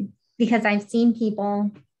 Because I've seen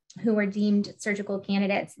people who were deemed surgical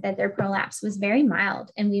candidates that their prolapse was very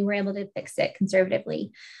mild and we were able to fix it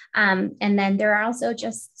conservatively. And then there are also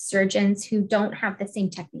just surgeons who don't have the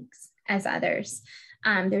same techniques as others.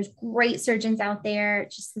 There's great surgeons out there,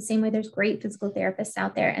 just the same way there's great physical therapists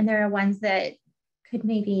out there. And there are ones that could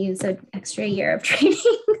maybe use an extra year of training.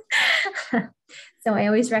 So I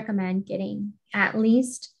always recommend getting at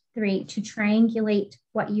least 3 to triangulate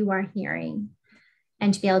what you are hearing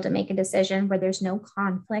and to be able to make a decision where there's no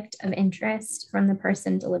conflict of interest from the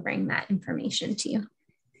person delivering that information to you.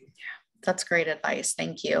 That's great advice.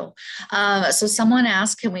 Thank you. So someone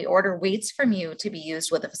asked, can we order weights from you to be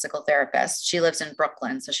used with a physical therapist? She lives in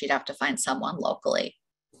Brooklyn, so she'd have to find someone locally.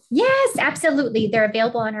 Yes, absolutely. They're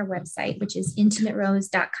available on our website, which is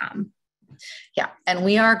intimaterose.com. Yeah. And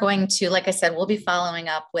we are going to, like I said, we'll be following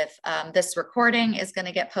up with this recording is going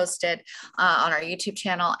to get posted on our YouTube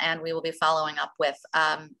channel, and we will be following up with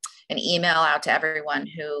an email out to everyone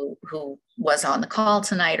who was on the call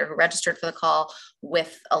tonight or who registered for the call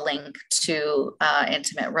with a link to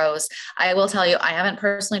Intimate Rose. I will tell you, I haven't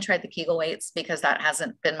personally tried the Kegel weights because that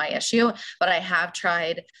hasn't been my issue, but I have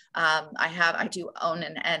tried, I do own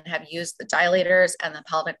and have used the dilators and the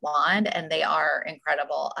pelvic wand, and they are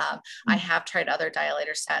incredible. I have tried other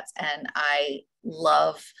dilator sets, and I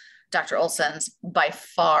love Dr. Olson's by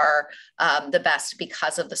far the best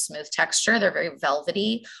because of the smooth texture. They're very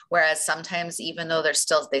velvety, whereas sometimes, even though they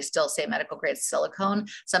still say medical grade silicone,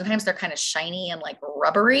 sometimes they're kind of shiny and like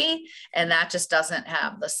rubbery, and that just doesn't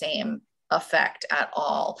have the same effect at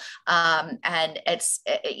all. And it's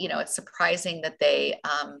surprising that they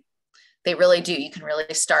really do. You can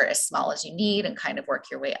really start as small as you need and kind of work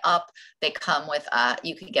your way up. They come with,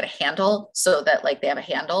 you can get a handle so that they have a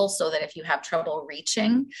handle so that if you have trouble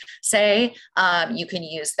reaching, say, you can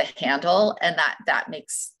use the handle, and that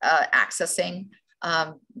makes accessing,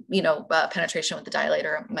 penetration with the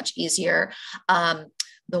dilator much easier.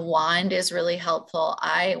 The wand is really helpful.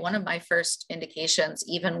 One of my first indications,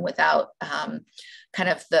 even without kind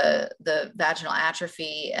of the vaginal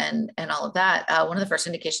atrophy and all of that, one of the first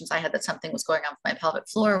indications I had that something was going on with my pelvic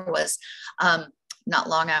floor was not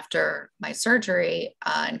long after my surgery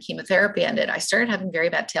and chemotherapy ended, I started having very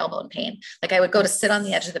bad tailbone pain. Like I would go to sit on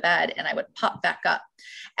the edge of the bed and I would pop back up.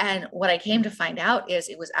 And what I came to find out is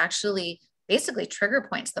it was actually basically trigger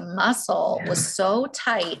points. The muscle was so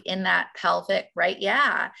tight in that pelvic, right?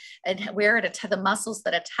 Yeah. And where the muscles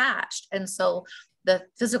that attached. And so the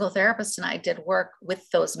physical therapist and I did work with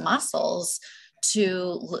those muscles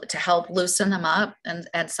to help loosen them up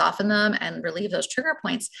and soften them and relieve those trigger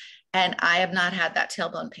points. And I have not had that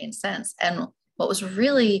tailbone pain since. And what was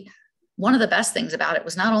really one of the best things about it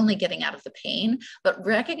was not only getting out of the pain, but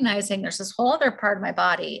recognizing there's this whole other part of my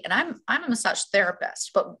body. And I'm a massage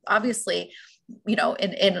therapist, but obviously,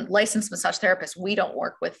 in licensed massage therapists, we don't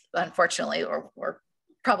work with, unfortunately, or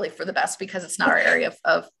probably for the best because it's not our area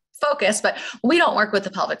of focus, but we don't work with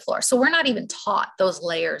the pelvic floor. So we're not even taught those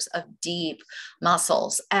layers of deep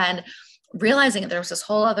muscles, and realizing that there was this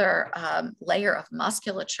whole other layer of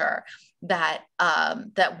musculature that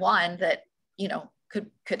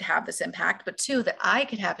could have this impact, but 2, that I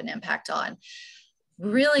could have an impact on,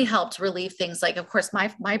 really helped relieve things. Like, of course,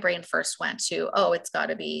 my brain first went to, oh, it's got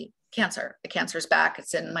to be cancer. The cancer's back.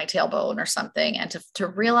 It's in my tailbone or something. And to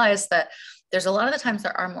realize that there's a lot of the times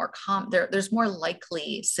there are more there's more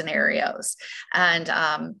likely scenarios.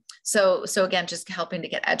 And so again, just helping to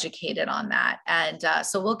get educated on that. And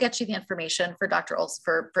so we'll get you the information for Dr. Olson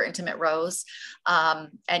for Intimate Rose.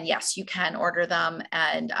 And yes, you can order them.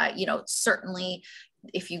 And certainly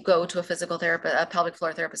if you go to a physical therapist, a pelvic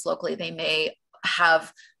floor therapist locally, they may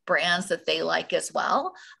have brands that they like as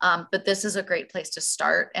well. But this is a great place to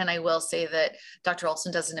start. And I will say that Dr.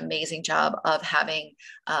 Olson does an amazing job of having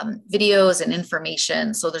videos and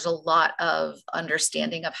information. So there's a lot of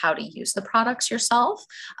understanding of how to use the products yourself.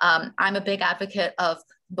 I'm a big advocate of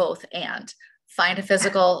both and. Find a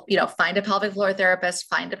physical, find a pelvic floor therapist,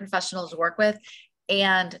 find a professional to work with,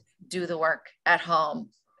 and do the work at home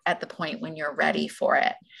at the point when you're ready for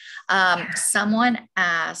it. Someone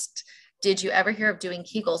asked, did you ever hear of doing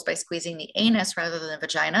Kegels by squeezing the anus rather than the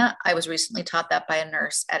vagina? I was recently taught that by a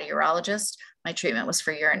nurse at a urologist. My treatment was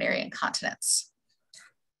for urinary incontinence.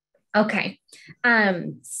 Okay.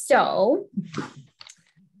 So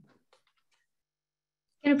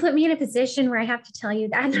going to put me in a position where I have to tell you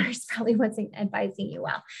that nurse probably wasn't advising you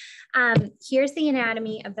well. Here's the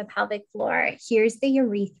anatomy of the pelvic floor. Here's the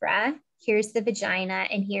urethra. Here's the vagina,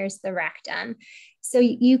 and here's the rectum. So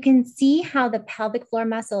you can see how the pelvic floor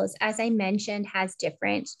muscles, as I mentioned, has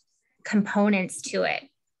different components to it.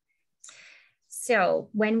 So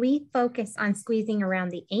when we focus on squeezing around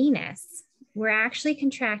the anus, we're actually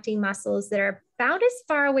contracting muscles that are about as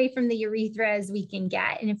far away from the urethra as we can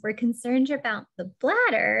get. And if we're concerned about the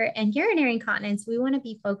bladder and urinary incontinence, we want to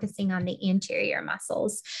be focusing on the anterior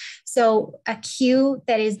muscles. So a cue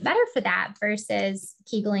that is better for that versus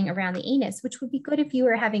kegling around the anus, which would be good if you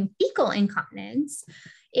were having fecal incontinence,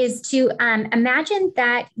 is to imagine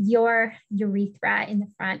that your urethra in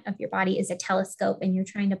the front of your body is a telescope and you're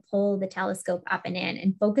trying to pull the telescope up and in,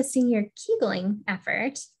 and focusing your kegling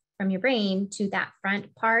effort from your brain to that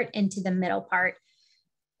front part and to the middle part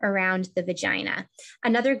around the vagina.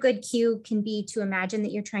 Another good cue can be to imagine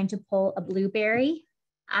that you're trying to pull a blueberry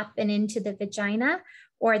up and into the vagina,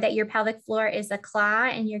 or that your pelvic floor is a claw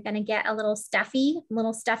and you're going to get a little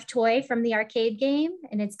stuffed toy from the arcade game,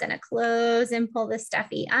 and it's going to close and pull the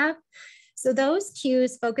stuffy up. So those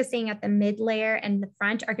cues focusing at the mid layer and the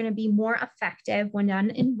front are going to be more effective when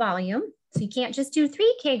done in volume. So you can't just do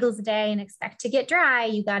 3 Kegels a day and expect to get dry.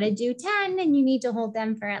 You got to do 10, and you need to hold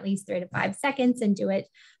them for at least 3 to 5 seconds and do it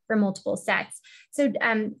for multiple sets. So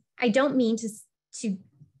I don't mean to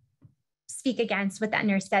speak against what that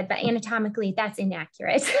nurse said, but anatomically that's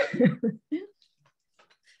inaccurate.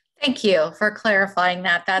 Thank you for clarifying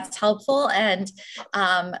that. That's helpful. And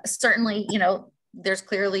certainly, there's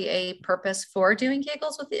clearly a purpose for doing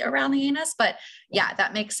Kegels around the anus, but yeah,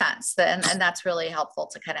 that makes sense. And that's really helpful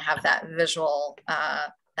to kind of have that visual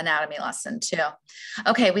anatomy lesson too.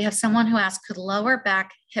 Okay, we have someone who asked, could lower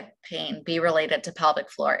back hip pain be related to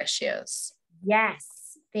pelvic floor issues? Yes,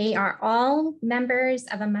 they are all members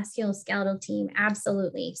of a musculoskeletal team.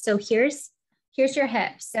 Absolutely. So here's your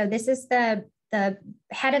hip. So this is the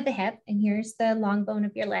head of the hip, and here's the long bone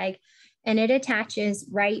of your leg, and it attaches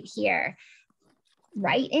right here.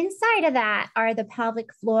 Right inside of that are the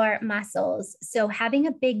pelvic floor muscles. So having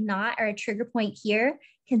a big knot or a trigger point here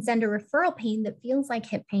can send a referral pain that feels like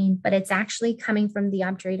hip pain, but it's actually coming from the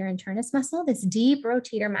obturator internus muscle, this deep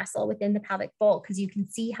rotator muscle within the pelvic bowl, because you can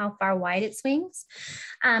see how far wide it swings.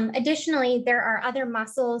 Additionally, there are other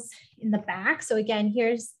muscles in the back. So again,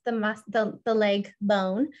 here's the leg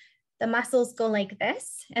bone. The muscles go like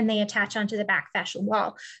this, and they attach onto the back fascial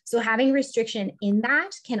wall. So having restriction in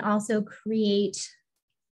that can also create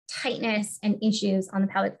tightness and issues on the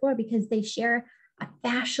pelvic floor, because they share a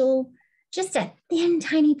fascial, just a thin,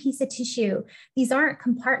 tiny piece of tissue. These aren't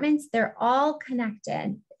compartments. They're all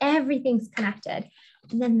connected. Everything's connected.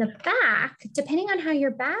 And then the back, depending on how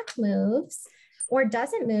your back moves or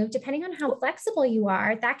doesn't move, depending on how flexible you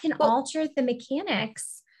are, that can alter the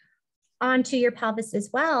mechanics onto your pelvis as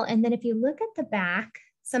well. And then if you look at the back,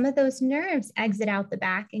 some of those nerves exit out the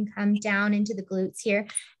back and come down into the glutes here.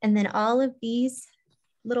 And then all of these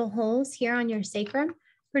little holes here on your sacrum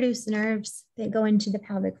produce nerves that go into the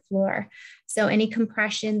pelvic floor. So any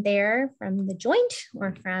compression there from the joint,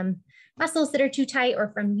 or from muscles that are too tight,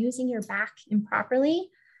 or from using your back improperly,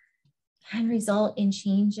 can result in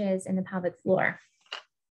changes in the pelvic floor.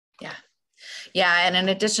 Yeah. Yeah. And in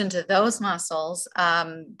addition to those muscles,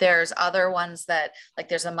 there's other ones that, like,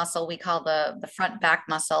 there's a muscle we call the front back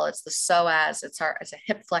muscle. It's the psoas. It's a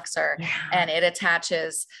hip flexor, and it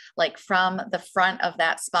attaches like from the front of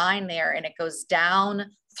that spine there, and it goes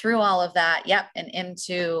down through all of that. Yep. And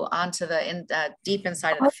onto the deep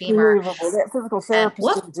inside of the femur. That physical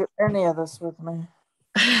therapist didn't do any of this with me.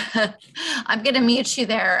 I'm going to mute you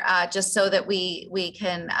there just so that we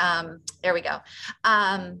can, there we go.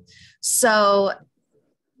 So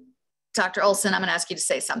Dr. Olson, I'm going to ask you to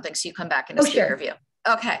say something so you come back into speaker view.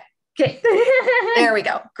 Okay. There we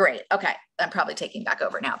go. Great. Okay. I'm probably taking back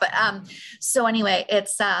over now, but so anyway,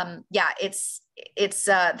 it's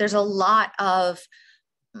there's a lot of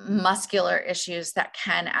muscular issues that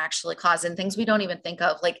can actually cause, and things we don't even think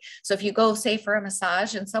of. Like, so if you go say for a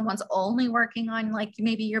massage and someone's only working on like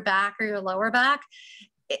maybe your back or your lower back,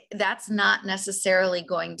 that's not necessarily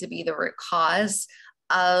going to be the root cause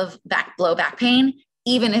of low back pain,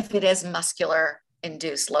 even if it is muscular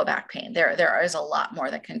induced low back pain. There is a lot more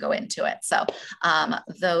that can go into it. So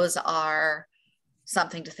those are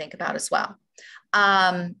something to think about as well.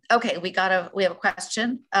 Okay, we have a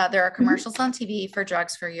question. There are commercials on TV for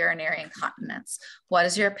drugs for urinary incontinence. What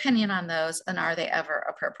is your opinion on those, and are they ever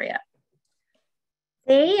appropriate?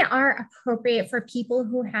 They are appropriate for people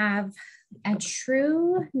who have a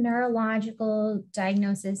true neurological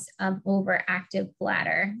diagnosis of overactive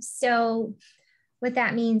bladder. So what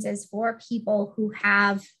that means is for people who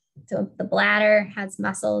have, so the bladder has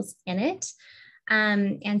muscles in it,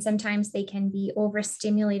 and sometimes they can be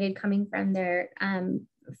overstimulated coming from their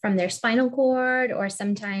spinal cord, or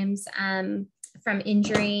sometimes from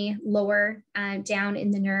injury lower down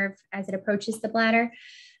in the nerve as it approaches the bladder.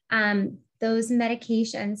 Those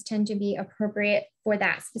medications tend to be appropriate for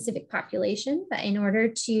that specific population, but in order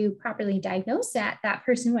to properly diagnose that, that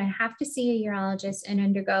person would have to see a urologist and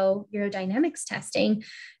undergo urodynamics testing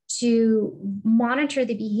to monitor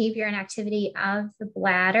the behavior and activity of the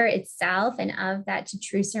bladder itself and of that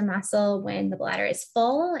detrusor muscle when the bladder is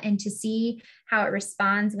full, and to see how it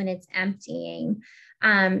responds when it's emptying.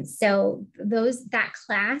 So that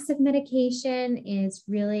class of medication is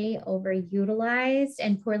really overutilized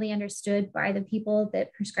and poorly understood by the people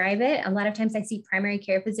that prescribe it. A lot of times I see primary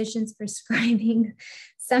care physicians prescribing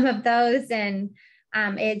some of those, and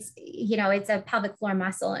it's a pelvic floor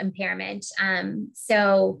muscle impairment.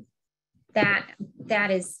 So that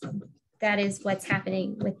is what's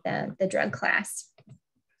happening with the drug class.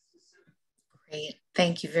 Great.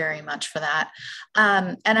 Thank you very much for that.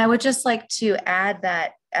 And I would just like to add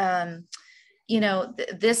that,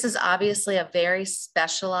 this is obviously a very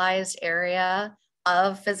specialized area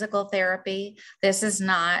of physical therapy. This is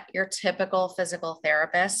not your typical physical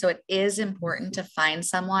therapist. So it is important to find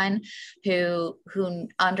someone who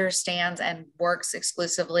understands and works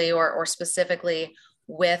exclusively or specifically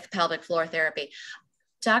with pelvic floor therapy.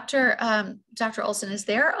 Dr. Olson, is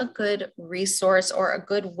there a good resource or a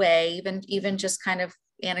good way, even just kind of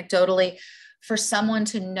anecdotally, for someone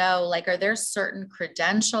to know, like, are there certain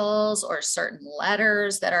credentials or certain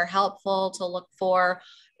letters that are helpful to look for?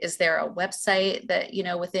 Is there a website that,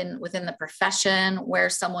 within the profession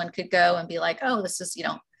where someone could go and be like, oh, this is,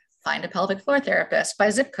 find a pelvic floor therapist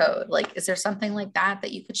by zip code? Like, is there something like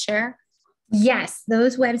that you could share? Yes,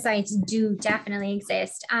 those websites do definitely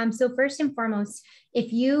exist. So first and foremost,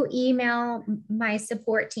 if you email my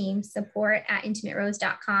support team,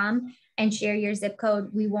 support@intimaterose.com, and share your zip code,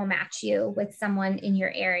 we will match you with someone in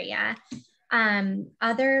your area.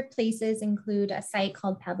 Other places include a site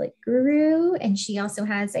called Pelvic Guru, and she also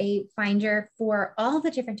has a finder for all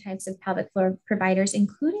the different types of pelvic floor providers,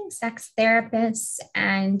 including sex therapists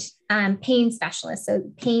and pain specialists,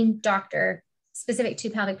 so pain doctor specific to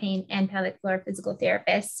pelvic pain and pelvic floor physical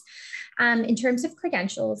therapists. In terms of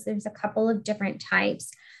credentials, there's a couple of different types.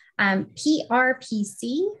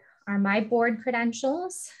 PRPC are my board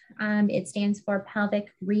credentials. It stands for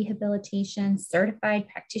Pelvic Rehabilitation Certified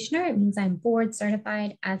Practitioner. It means I'm board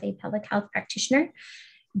certified as a pelvic health practitioner.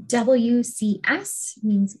 WCS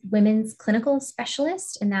means Women's Clinical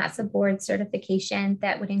Specialist, and that's a board certification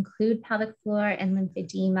that would include pelvic floor and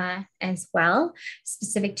lymphedema as well,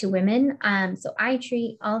 specific to women. So I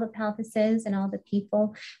treat all the pelvises and all the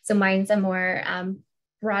people. So mine's a more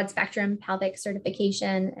broad spectrum pelvic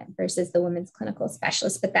certification versus the Women's Clinical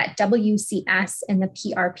Specialist, but that WCS and the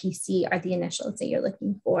PRPC are the initials that you're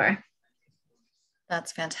looking for.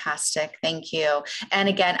 That's fantastic. Thank you. And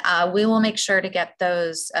again, we will make sure to get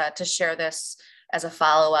those to share this as a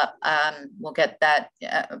follow-up. We'll get that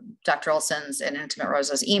Dr. Olson's and Intimate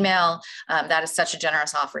Rose's email. That is such a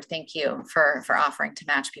generous offer. Thank you for offering to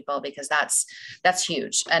match people, because that's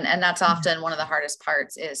huge. And that's often one of the hardest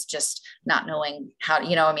parts, is just not knowing how,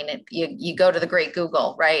 you go to the great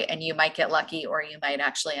Google, right? And you might get lucky, or you might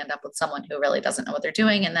actually end up with someone who really doesn't know what they're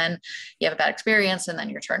doing. And then you have a bad experience, and then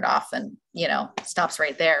you're turned off, and, stops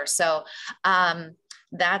right there. So,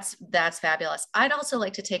 that's fabulous. I'd also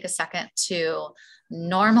like to take a second to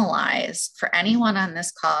normalize for anyone on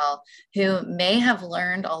this call who may have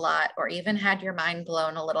learned a lot, or even had your mind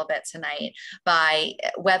blown a little bit tonight by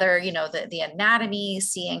whether, the anatomy,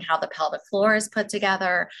 seeing how the pelvic floor is put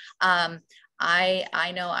together.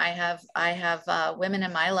 I know I have women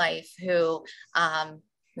in my life who,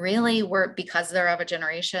 really were, because they're of a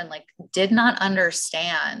generation, like, did not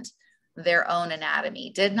understand their own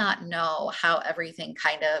anatomy, did not know how everything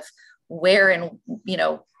kind of where and,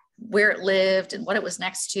 where it lived and what it was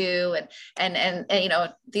next to. And,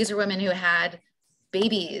 these are women who had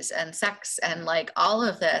babies and sex and like all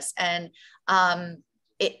of this. And,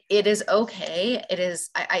 it is okay. It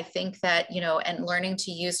is, I think that, and learning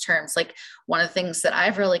to use terms, like one of the things that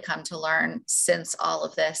I've really come to learn since all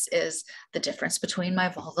of this is the difference between my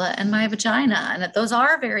vulva and my vagina, and that those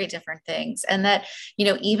are very different things. And that,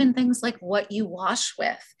 even things like what you wash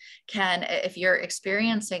with can, if you're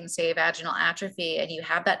experiencing, say, vaginal atrophy and you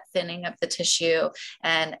have that thinning of the tissue,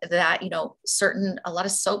 and that, a lot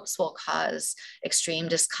of soaps will cause extreme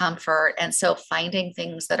discomfort. And so finding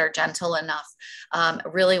things that are gentle enough,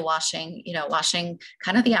 really washing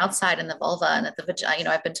kind of the outside and the vulva and the vagina.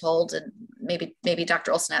 I've been told, and maybe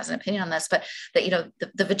Dr. Olson has an opinion on this, but that,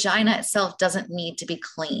 the vagina itself doesn't need to be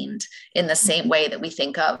cleaned in the same way that we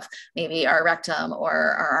think of maybe our rectum or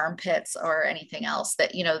our armpits or anything else.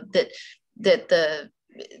 That,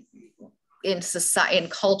 in society, in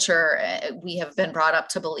culture, we have been brought up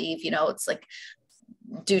to believe, it's like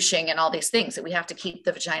douching and all these things, that we have to keep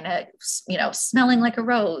the vagina, smelling like a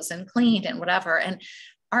rose and clean and whatever. And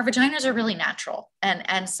our vaginas are really natural.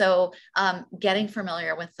 And so getting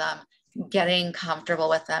familiar with them, getting comfortable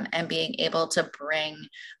with them, and being able to bring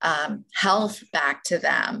health back to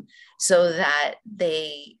them so that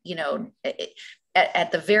they,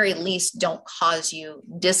 at the very least, don't cause you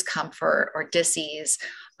discomfort or dis-ease.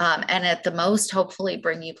 And at the most, hopefully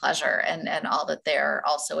bring you pleasure and all that they're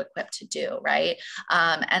also equipped to do, right?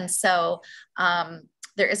 And so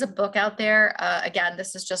there is a book out there. Again,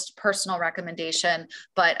 this is just a personal recommendation,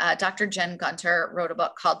 but Dr. Jen Gunter wrote a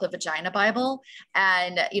book called The Vagina Bible.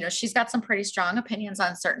 And, she's got some pretty strong opinions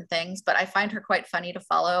on certain things, but I find her quite funny to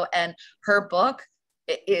follow. And her book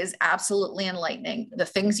is absolutely enlightening. The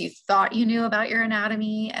things you thought you knew about your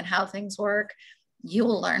anatomy and how things work, you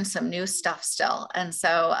will learn some new stuff still. And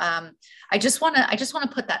so I just want to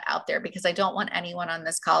put that out there, because I don't want anyone on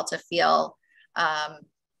this call to feel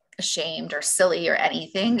ashamed or silly or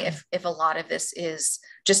anything if a lot of this is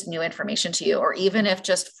just new information to you, or even if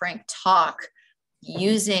just frank talk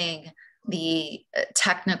using the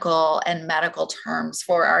technical and medical terms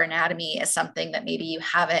for our anatomy is something that maybe you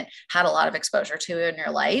haven't had a lot of exposure to in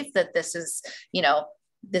your life, that this is,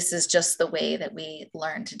 this is just the way that we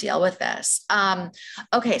learn to deal with this.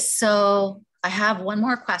 Okay, so I have one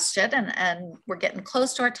more question, and we're getting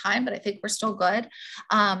close to our time, but I think we're still good.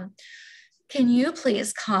 Can you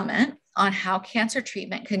please comment on how cancer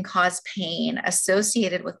treatment can cause pain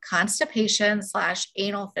associated with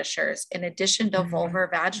constipation/anal fissures, in addition to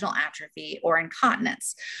vulvar vaginal atrophy or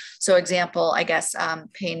incontinence? So example, I guess,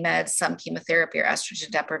 pain meds, some chemotherapy or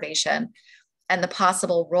estrogen deprivation, and the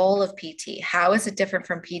possible role of PT. How is it different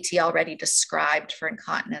from PT already described for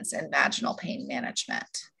incontinence and vaginal pain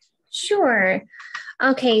management? Sure.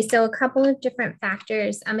 Okay, so a couple of different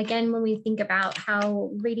factors. Again, when we think about how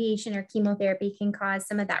radiation or chemotherapy can cause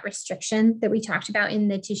some of that restriction that we talked about in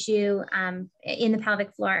the tissue, in the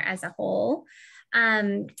pelvic floor as a whole,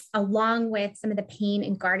 along with some of the pain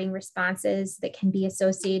and guarding responses that can be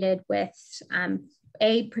associated with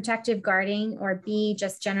A, protective guarding, or B,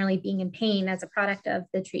 just generally being in pain as a product of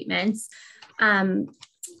the treatments.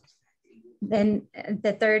 Then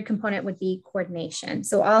the third component would be coordination.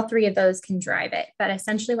 So all three of those can drive it. But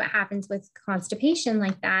essentially what happens with constipation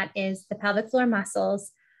like that is the pelvic floor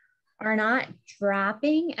muscles are not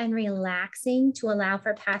dropping and relaxing to allow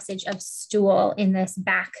for passage of stool in this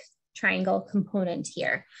back triangle component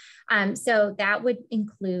here. So that would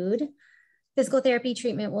include physical therapy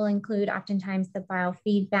treatment, will include oftentimes the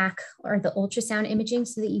biofeedback or the ultrasound imaging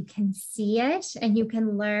so that you can see it and you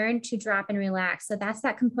can learn to drop and relax. So that's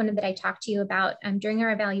that component that I talked to you about. During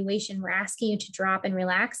our evaluation, we're asking you to drop and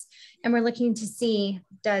relax, and we're looking to see,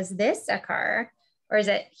 does this occur, or is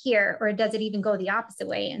it here, or does it even go the opposite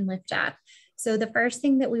way and lift up? So the first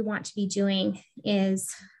thing that we want to be doing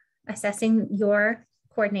is assessing your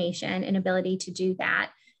coordination and ability to do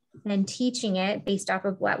that, and teaching it based off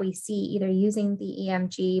of what we see, either using the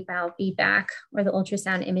EMG, biofeedback, or the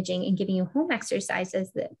ultrasound imaging, and giving you home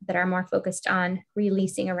exercises that are more focused on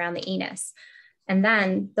releasing around the anus. And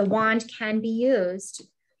then the wand can be used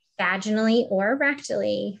vaginally or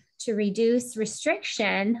rectally to reduce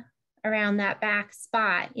restriction around that back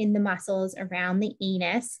spot in the muscles around the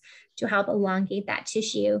anus to help elongate that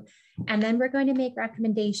tissue. And then we're going to make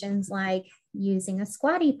recommendations like using a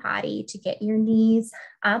squatty potty to get your knees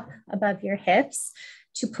up above your hips,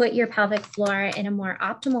 to put your pelvic floor in a more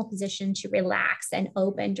optimal position to relax and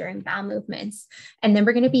open during bowel movements. And then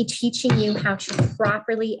we're going to be teaching you how to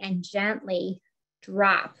properly and gently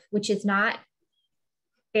drop, which is not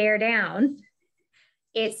bear down.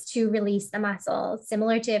 it's to release the muscle.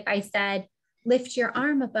 Similar to if I said, lift your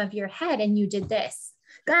arm above your head and you did this.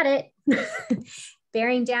 Got it.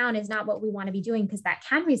 Bearing down is not what we want to be doing because that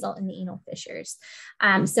can result in the anal fissures.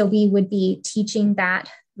 So we would be teaching that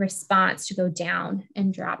response to go down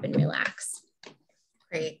and drop and relax.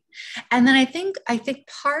 Great. And then I think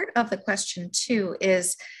part of the question too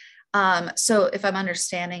is, so if I'm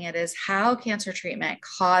understanding it, is how cancer treatment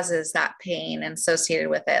causes that pain associated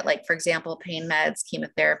with it. Like, for example, pain meds,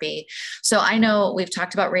 chemotherapy. So I know we've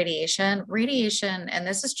talked about radiation, and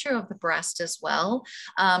this is true of the breast as well.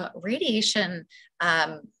 Radiation,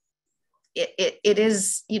 it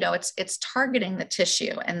is, it's targeting the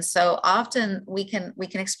tissue. And so often we can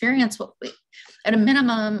experience at a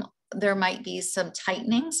minimum, there might be some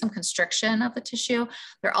tightening, some constriction of the tissue.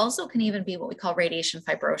 There also can even be what we call radiation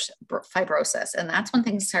fibrosis. And that's when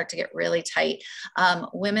things start to get really tight.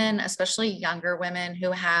 Women, especially younger women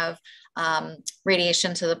who have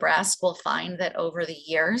radiation to the breast, will find that over the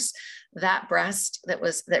years, that breast that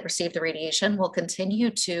received the radiation will continue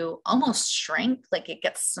to almost shrink, like it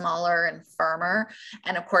gets smaller and firmer.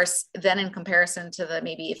 And of course, then in comparison to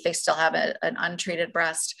maybe if they still have an untreated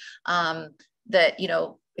breast, that,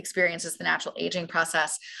 experiences the natural aging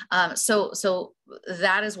process. So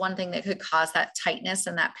that is one thing that could cause that tightness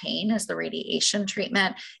and that pain, is the radiation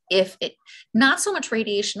treatment. If it, not so much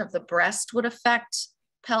radiation of the breast would affect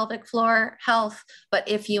pelvic floor health, but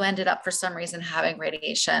if you ended up for some reason having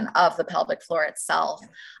radiation of the pelvic floor itself,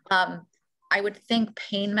 I would think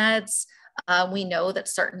pain meds. We know that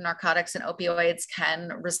certain narcotics and opioids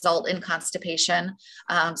can result in constipation.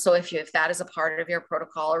 So if that is a part of your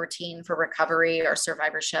protocol or routine for recovery or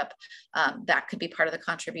survivorship, that could be part of the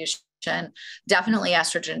contribution. Definitely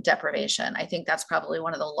estrogen deprivation. I think that's probably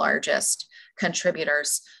one of the largest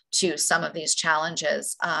contributors to some of these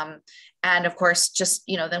challenges. And of course, just,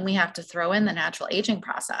 then we have to throw in the natural aging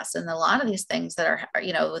process. And a lot of these things that are,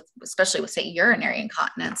 especially with, say, urinary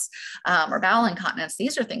incontinence or bowel incontinence,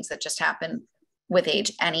 these are things that just happen with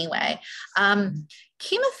age anyway.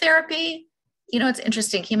 Chemotherapy, it's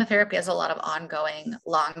interesting. Chemotherapy has a lot of ongoing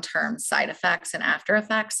long-term side effects and after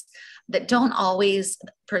effects that don't always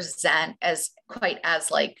present as quite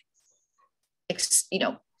as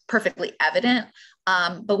perfectly evident.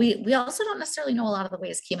 But we also don't necessarily know a lot of the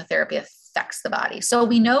ways chemotherapy affects the body. So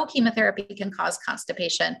we know chemotherapy can cause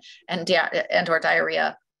constipation and or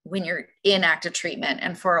diarrhea when you're in active treatment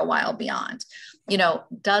and for a while beyond.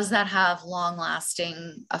 Does that have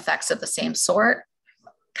long-lasting effects of the same sort?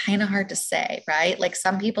 Kind of hard to say, right? Like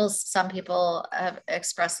some people have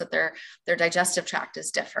expressed that their digestive tract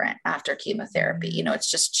is different after chemotherapy. It's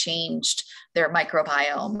just changed their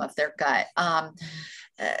microbiome of their gut.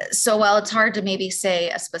 So while it's hard to maybe say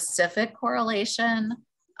a specific correlation,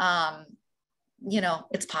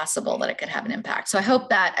 it's possible that it could have an impact. So I hope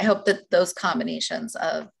that those combinations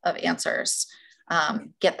of answers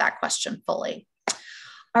get that question fully.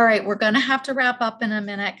 All right, we're going to have to wrap up in a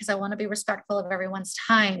minute because I want to be respectful of everyone's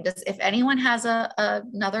time. If anyone has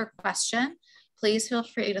another question, please feel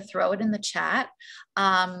free to throw it in the chat.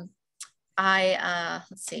 Let's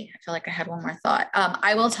see, I feel like I had one more thought.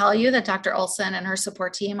 I will tell you that Dr. Olson and her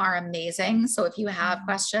support team are amazing. So if you have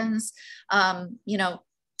questions,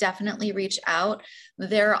 definitely reach out.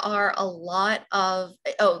 There are a lot of,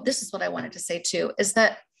 this is what I wanted to say too, is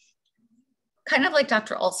that kind of like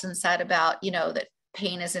Dr. Olson said about, that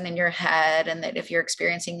pain isn't in your head, and that if you're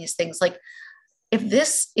experiencing these things, like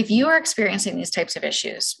if you are experiencing these types of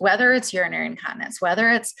issues, whether it's urinary incontinence, whether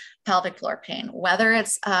it's pelvic floor pain, whether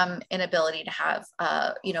it's inability to have,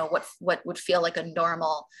 what would feel like a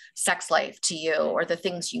normal sex life to you, or the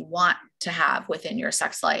things you want to have within your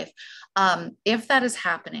sex life, if that is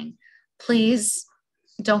happening, please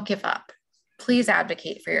don't give up. Please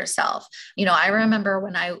advocate for yourself. I remember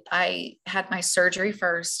when I had my surgery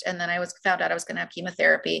first, and then I found out I was going to have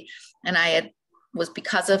chemotherapy, and was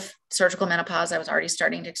because of surgical menopause, I was already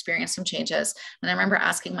starting to experience some changes. And I remember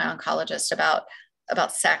asking my oncologist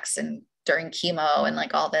about sex and during chemo and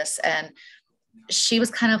like all this. And she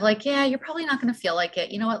was kind of like, yeah, you're probably not going to feel like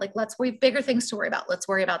it. You know what? Like, we have bigger things to worry about. Let's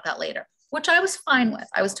worry about that later, which I was fine with.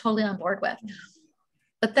 I was totally on board with.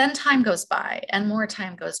 But then time goes by and more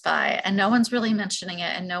time goes by, and no one's really mentioning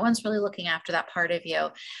it, and no one's really looking after that part of you.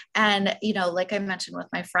 And, like I mentioned with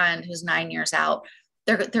my friend who's 9 years out,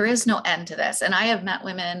 there is no end to this. And I have met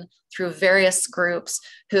women through various groups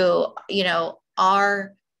who,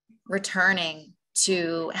 are returning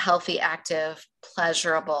to healthy, active,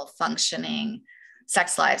 pleasurable, functioning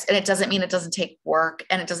sex lives. And it doesn't mean it doesn't take work,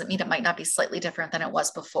 and it doesn't mean it might not be slightly different than it was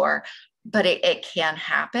before, but it can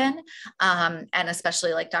happen. And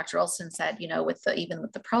especially like Dr. Olson said, you know, even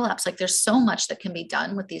with the prolapse, like there's so much that can be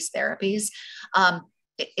done with these therapies.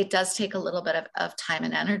 It does take a little bit of time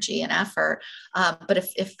and energy and effort. But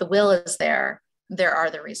if the will is there are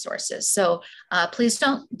the resources. So please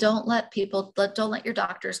don't let your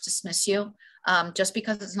doctors dismiss you just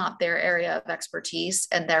because it's not their area of expertise,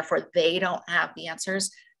 and therefore they don't have the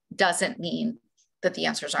answers, doesn't mean that the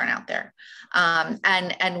answers aren't out there.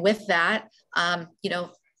 And with that, you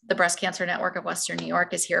know, the Breast Cancer Network of Western New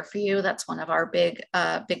York is here for you. That's one of our big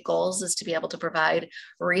goals, is to be able to provide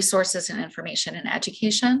resources and information and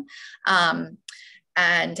education. You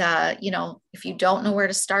know, if you don't know where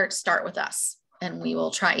to start with us, and we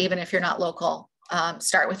will try, even if you're not local.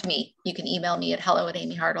 Start with me. You can email me at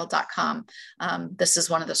hello@amyhartle.com. This is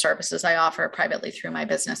one of the services I offer privately through my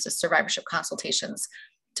business, is survivorship consultations,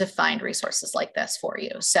 to find resources like this for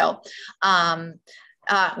you. So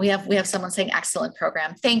we have someone saying excellent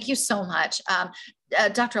program. Thank you so much.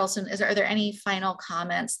 Dr. Olson, are there any final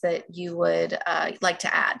comments that you would like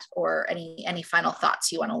to add, or any final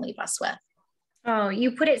thoughts you want to leave us with? Oh,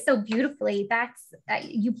 you put it so beautifully. That's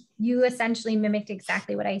you essentially mimicked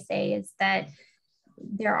exactly what I say, is that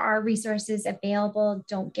there are resources available.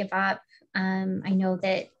 Don't give up. I know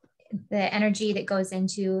that the energy that goes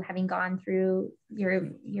into having gone through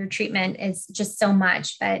your treatment is just so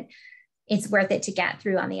much, but it's worth it to get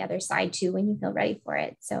through on the other side too, when you feel ready for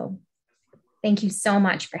it. So thank you so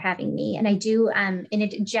much for having me. And I do,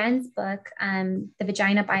 in Jen's book, the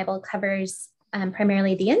Vagina Bible covers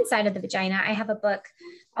primarily the inside of the vagina. I have a book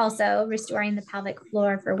also, Restoring the Pelvic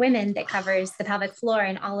Floor for Women, that covers the pelvic floor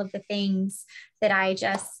and all of the things that I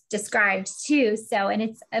just described too. So, and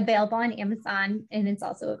it's available on Amazon, and it's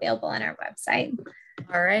also available on our website.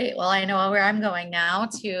 All right. Well, I know where I'm going now,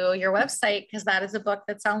 to your website, because that is a book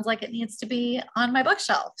that sounds like it needs to be on my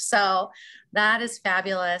bookshelf. So that is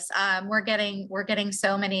fabulous. We're getting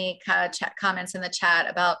so many comments in the chat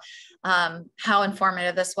about how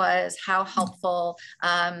informative this was, how helpful.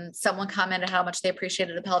 Someone commented how much they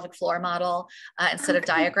appreciated the pelvic floor model instead of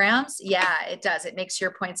diagrams. Yeah, it does. It makes your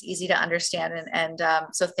points easy to understand. And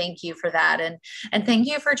so thank you for that. And thank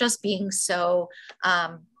you for just being so,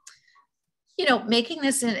 you know, making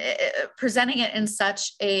this presenting it in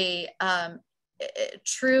such a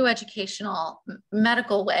true educational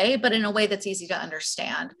medical way, but in a way that's easy to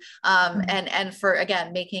understand. And for,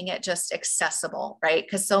 again, making it just accessible, right?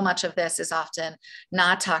 Because so much of this is often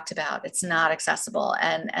not talked about. It's not accessible.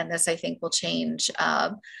 And this, I think, will change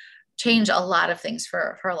a lot of things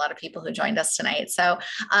for a lot of people who joined us tonight. So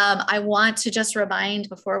I want to just remind,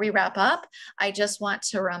 before we wrap up, I just want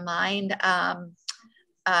to remind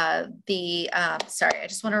I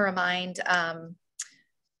just want to remind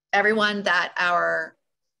everyone that our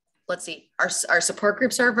support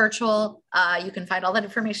groups are virtual. You can find all that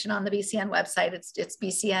information on the BCN website. It's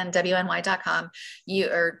bcnwny.com.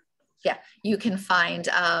 You can find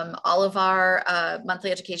all of our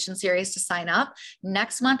monthly education series to sign up.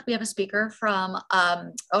 Next month, we have a speaker from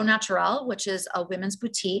Au Naturel, which is a women's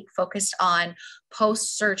boutique focused on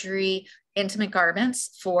post-surgery intimate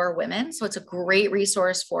garments for women. So it's a great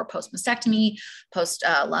resource for post-mastectomy,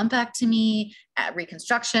 post-lumpectomy,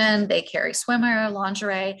 reconstruction. They carry swimwear,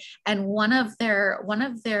 lingerie, and one of their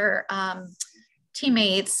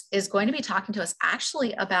teammates is going to be talking to us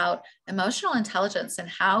actually about emotional intelligence and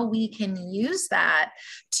how we can use that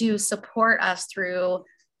to support us through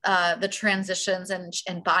the transitions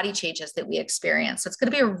and body changes that we experience. So it's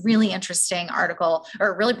going to be a really interesting article, or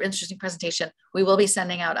a really interesting presentation. We will be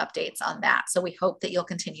sending out updates on that. So we hope that you'll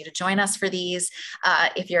continue to join us for these.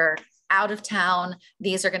 If you're out of town,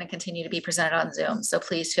 these are going to continue to be presented on Zoom. So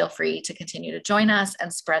please feel free to continue to join us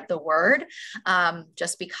and spread the word.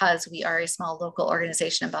 Just because we are a small local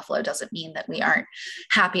organization in Buffalo doesn't mean that we aren't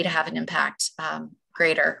happy to have an impact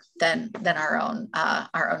greater than our own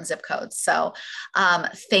zip codes. So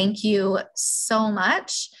thank you so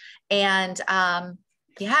much. And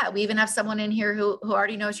yeah, we even have someone in here who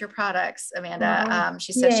already knows your products, Amanda.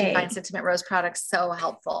 She said she finds Intimate Rose products so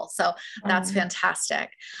helpful. So that's fantastic.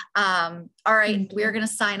 All right, we're going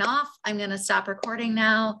to sign off. I'm going to stop recording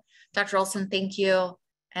now. Dr. Olson, thank you.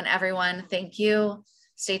 And everyone, thank you.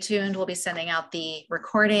 Stay tuned. We'll be sending out the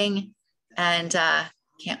recording, and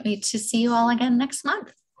can't wait to see you all again next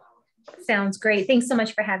month. Sounds great. Thanks so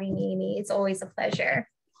much for having me, Amy. It's always a pleasure.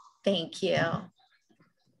 Thank you.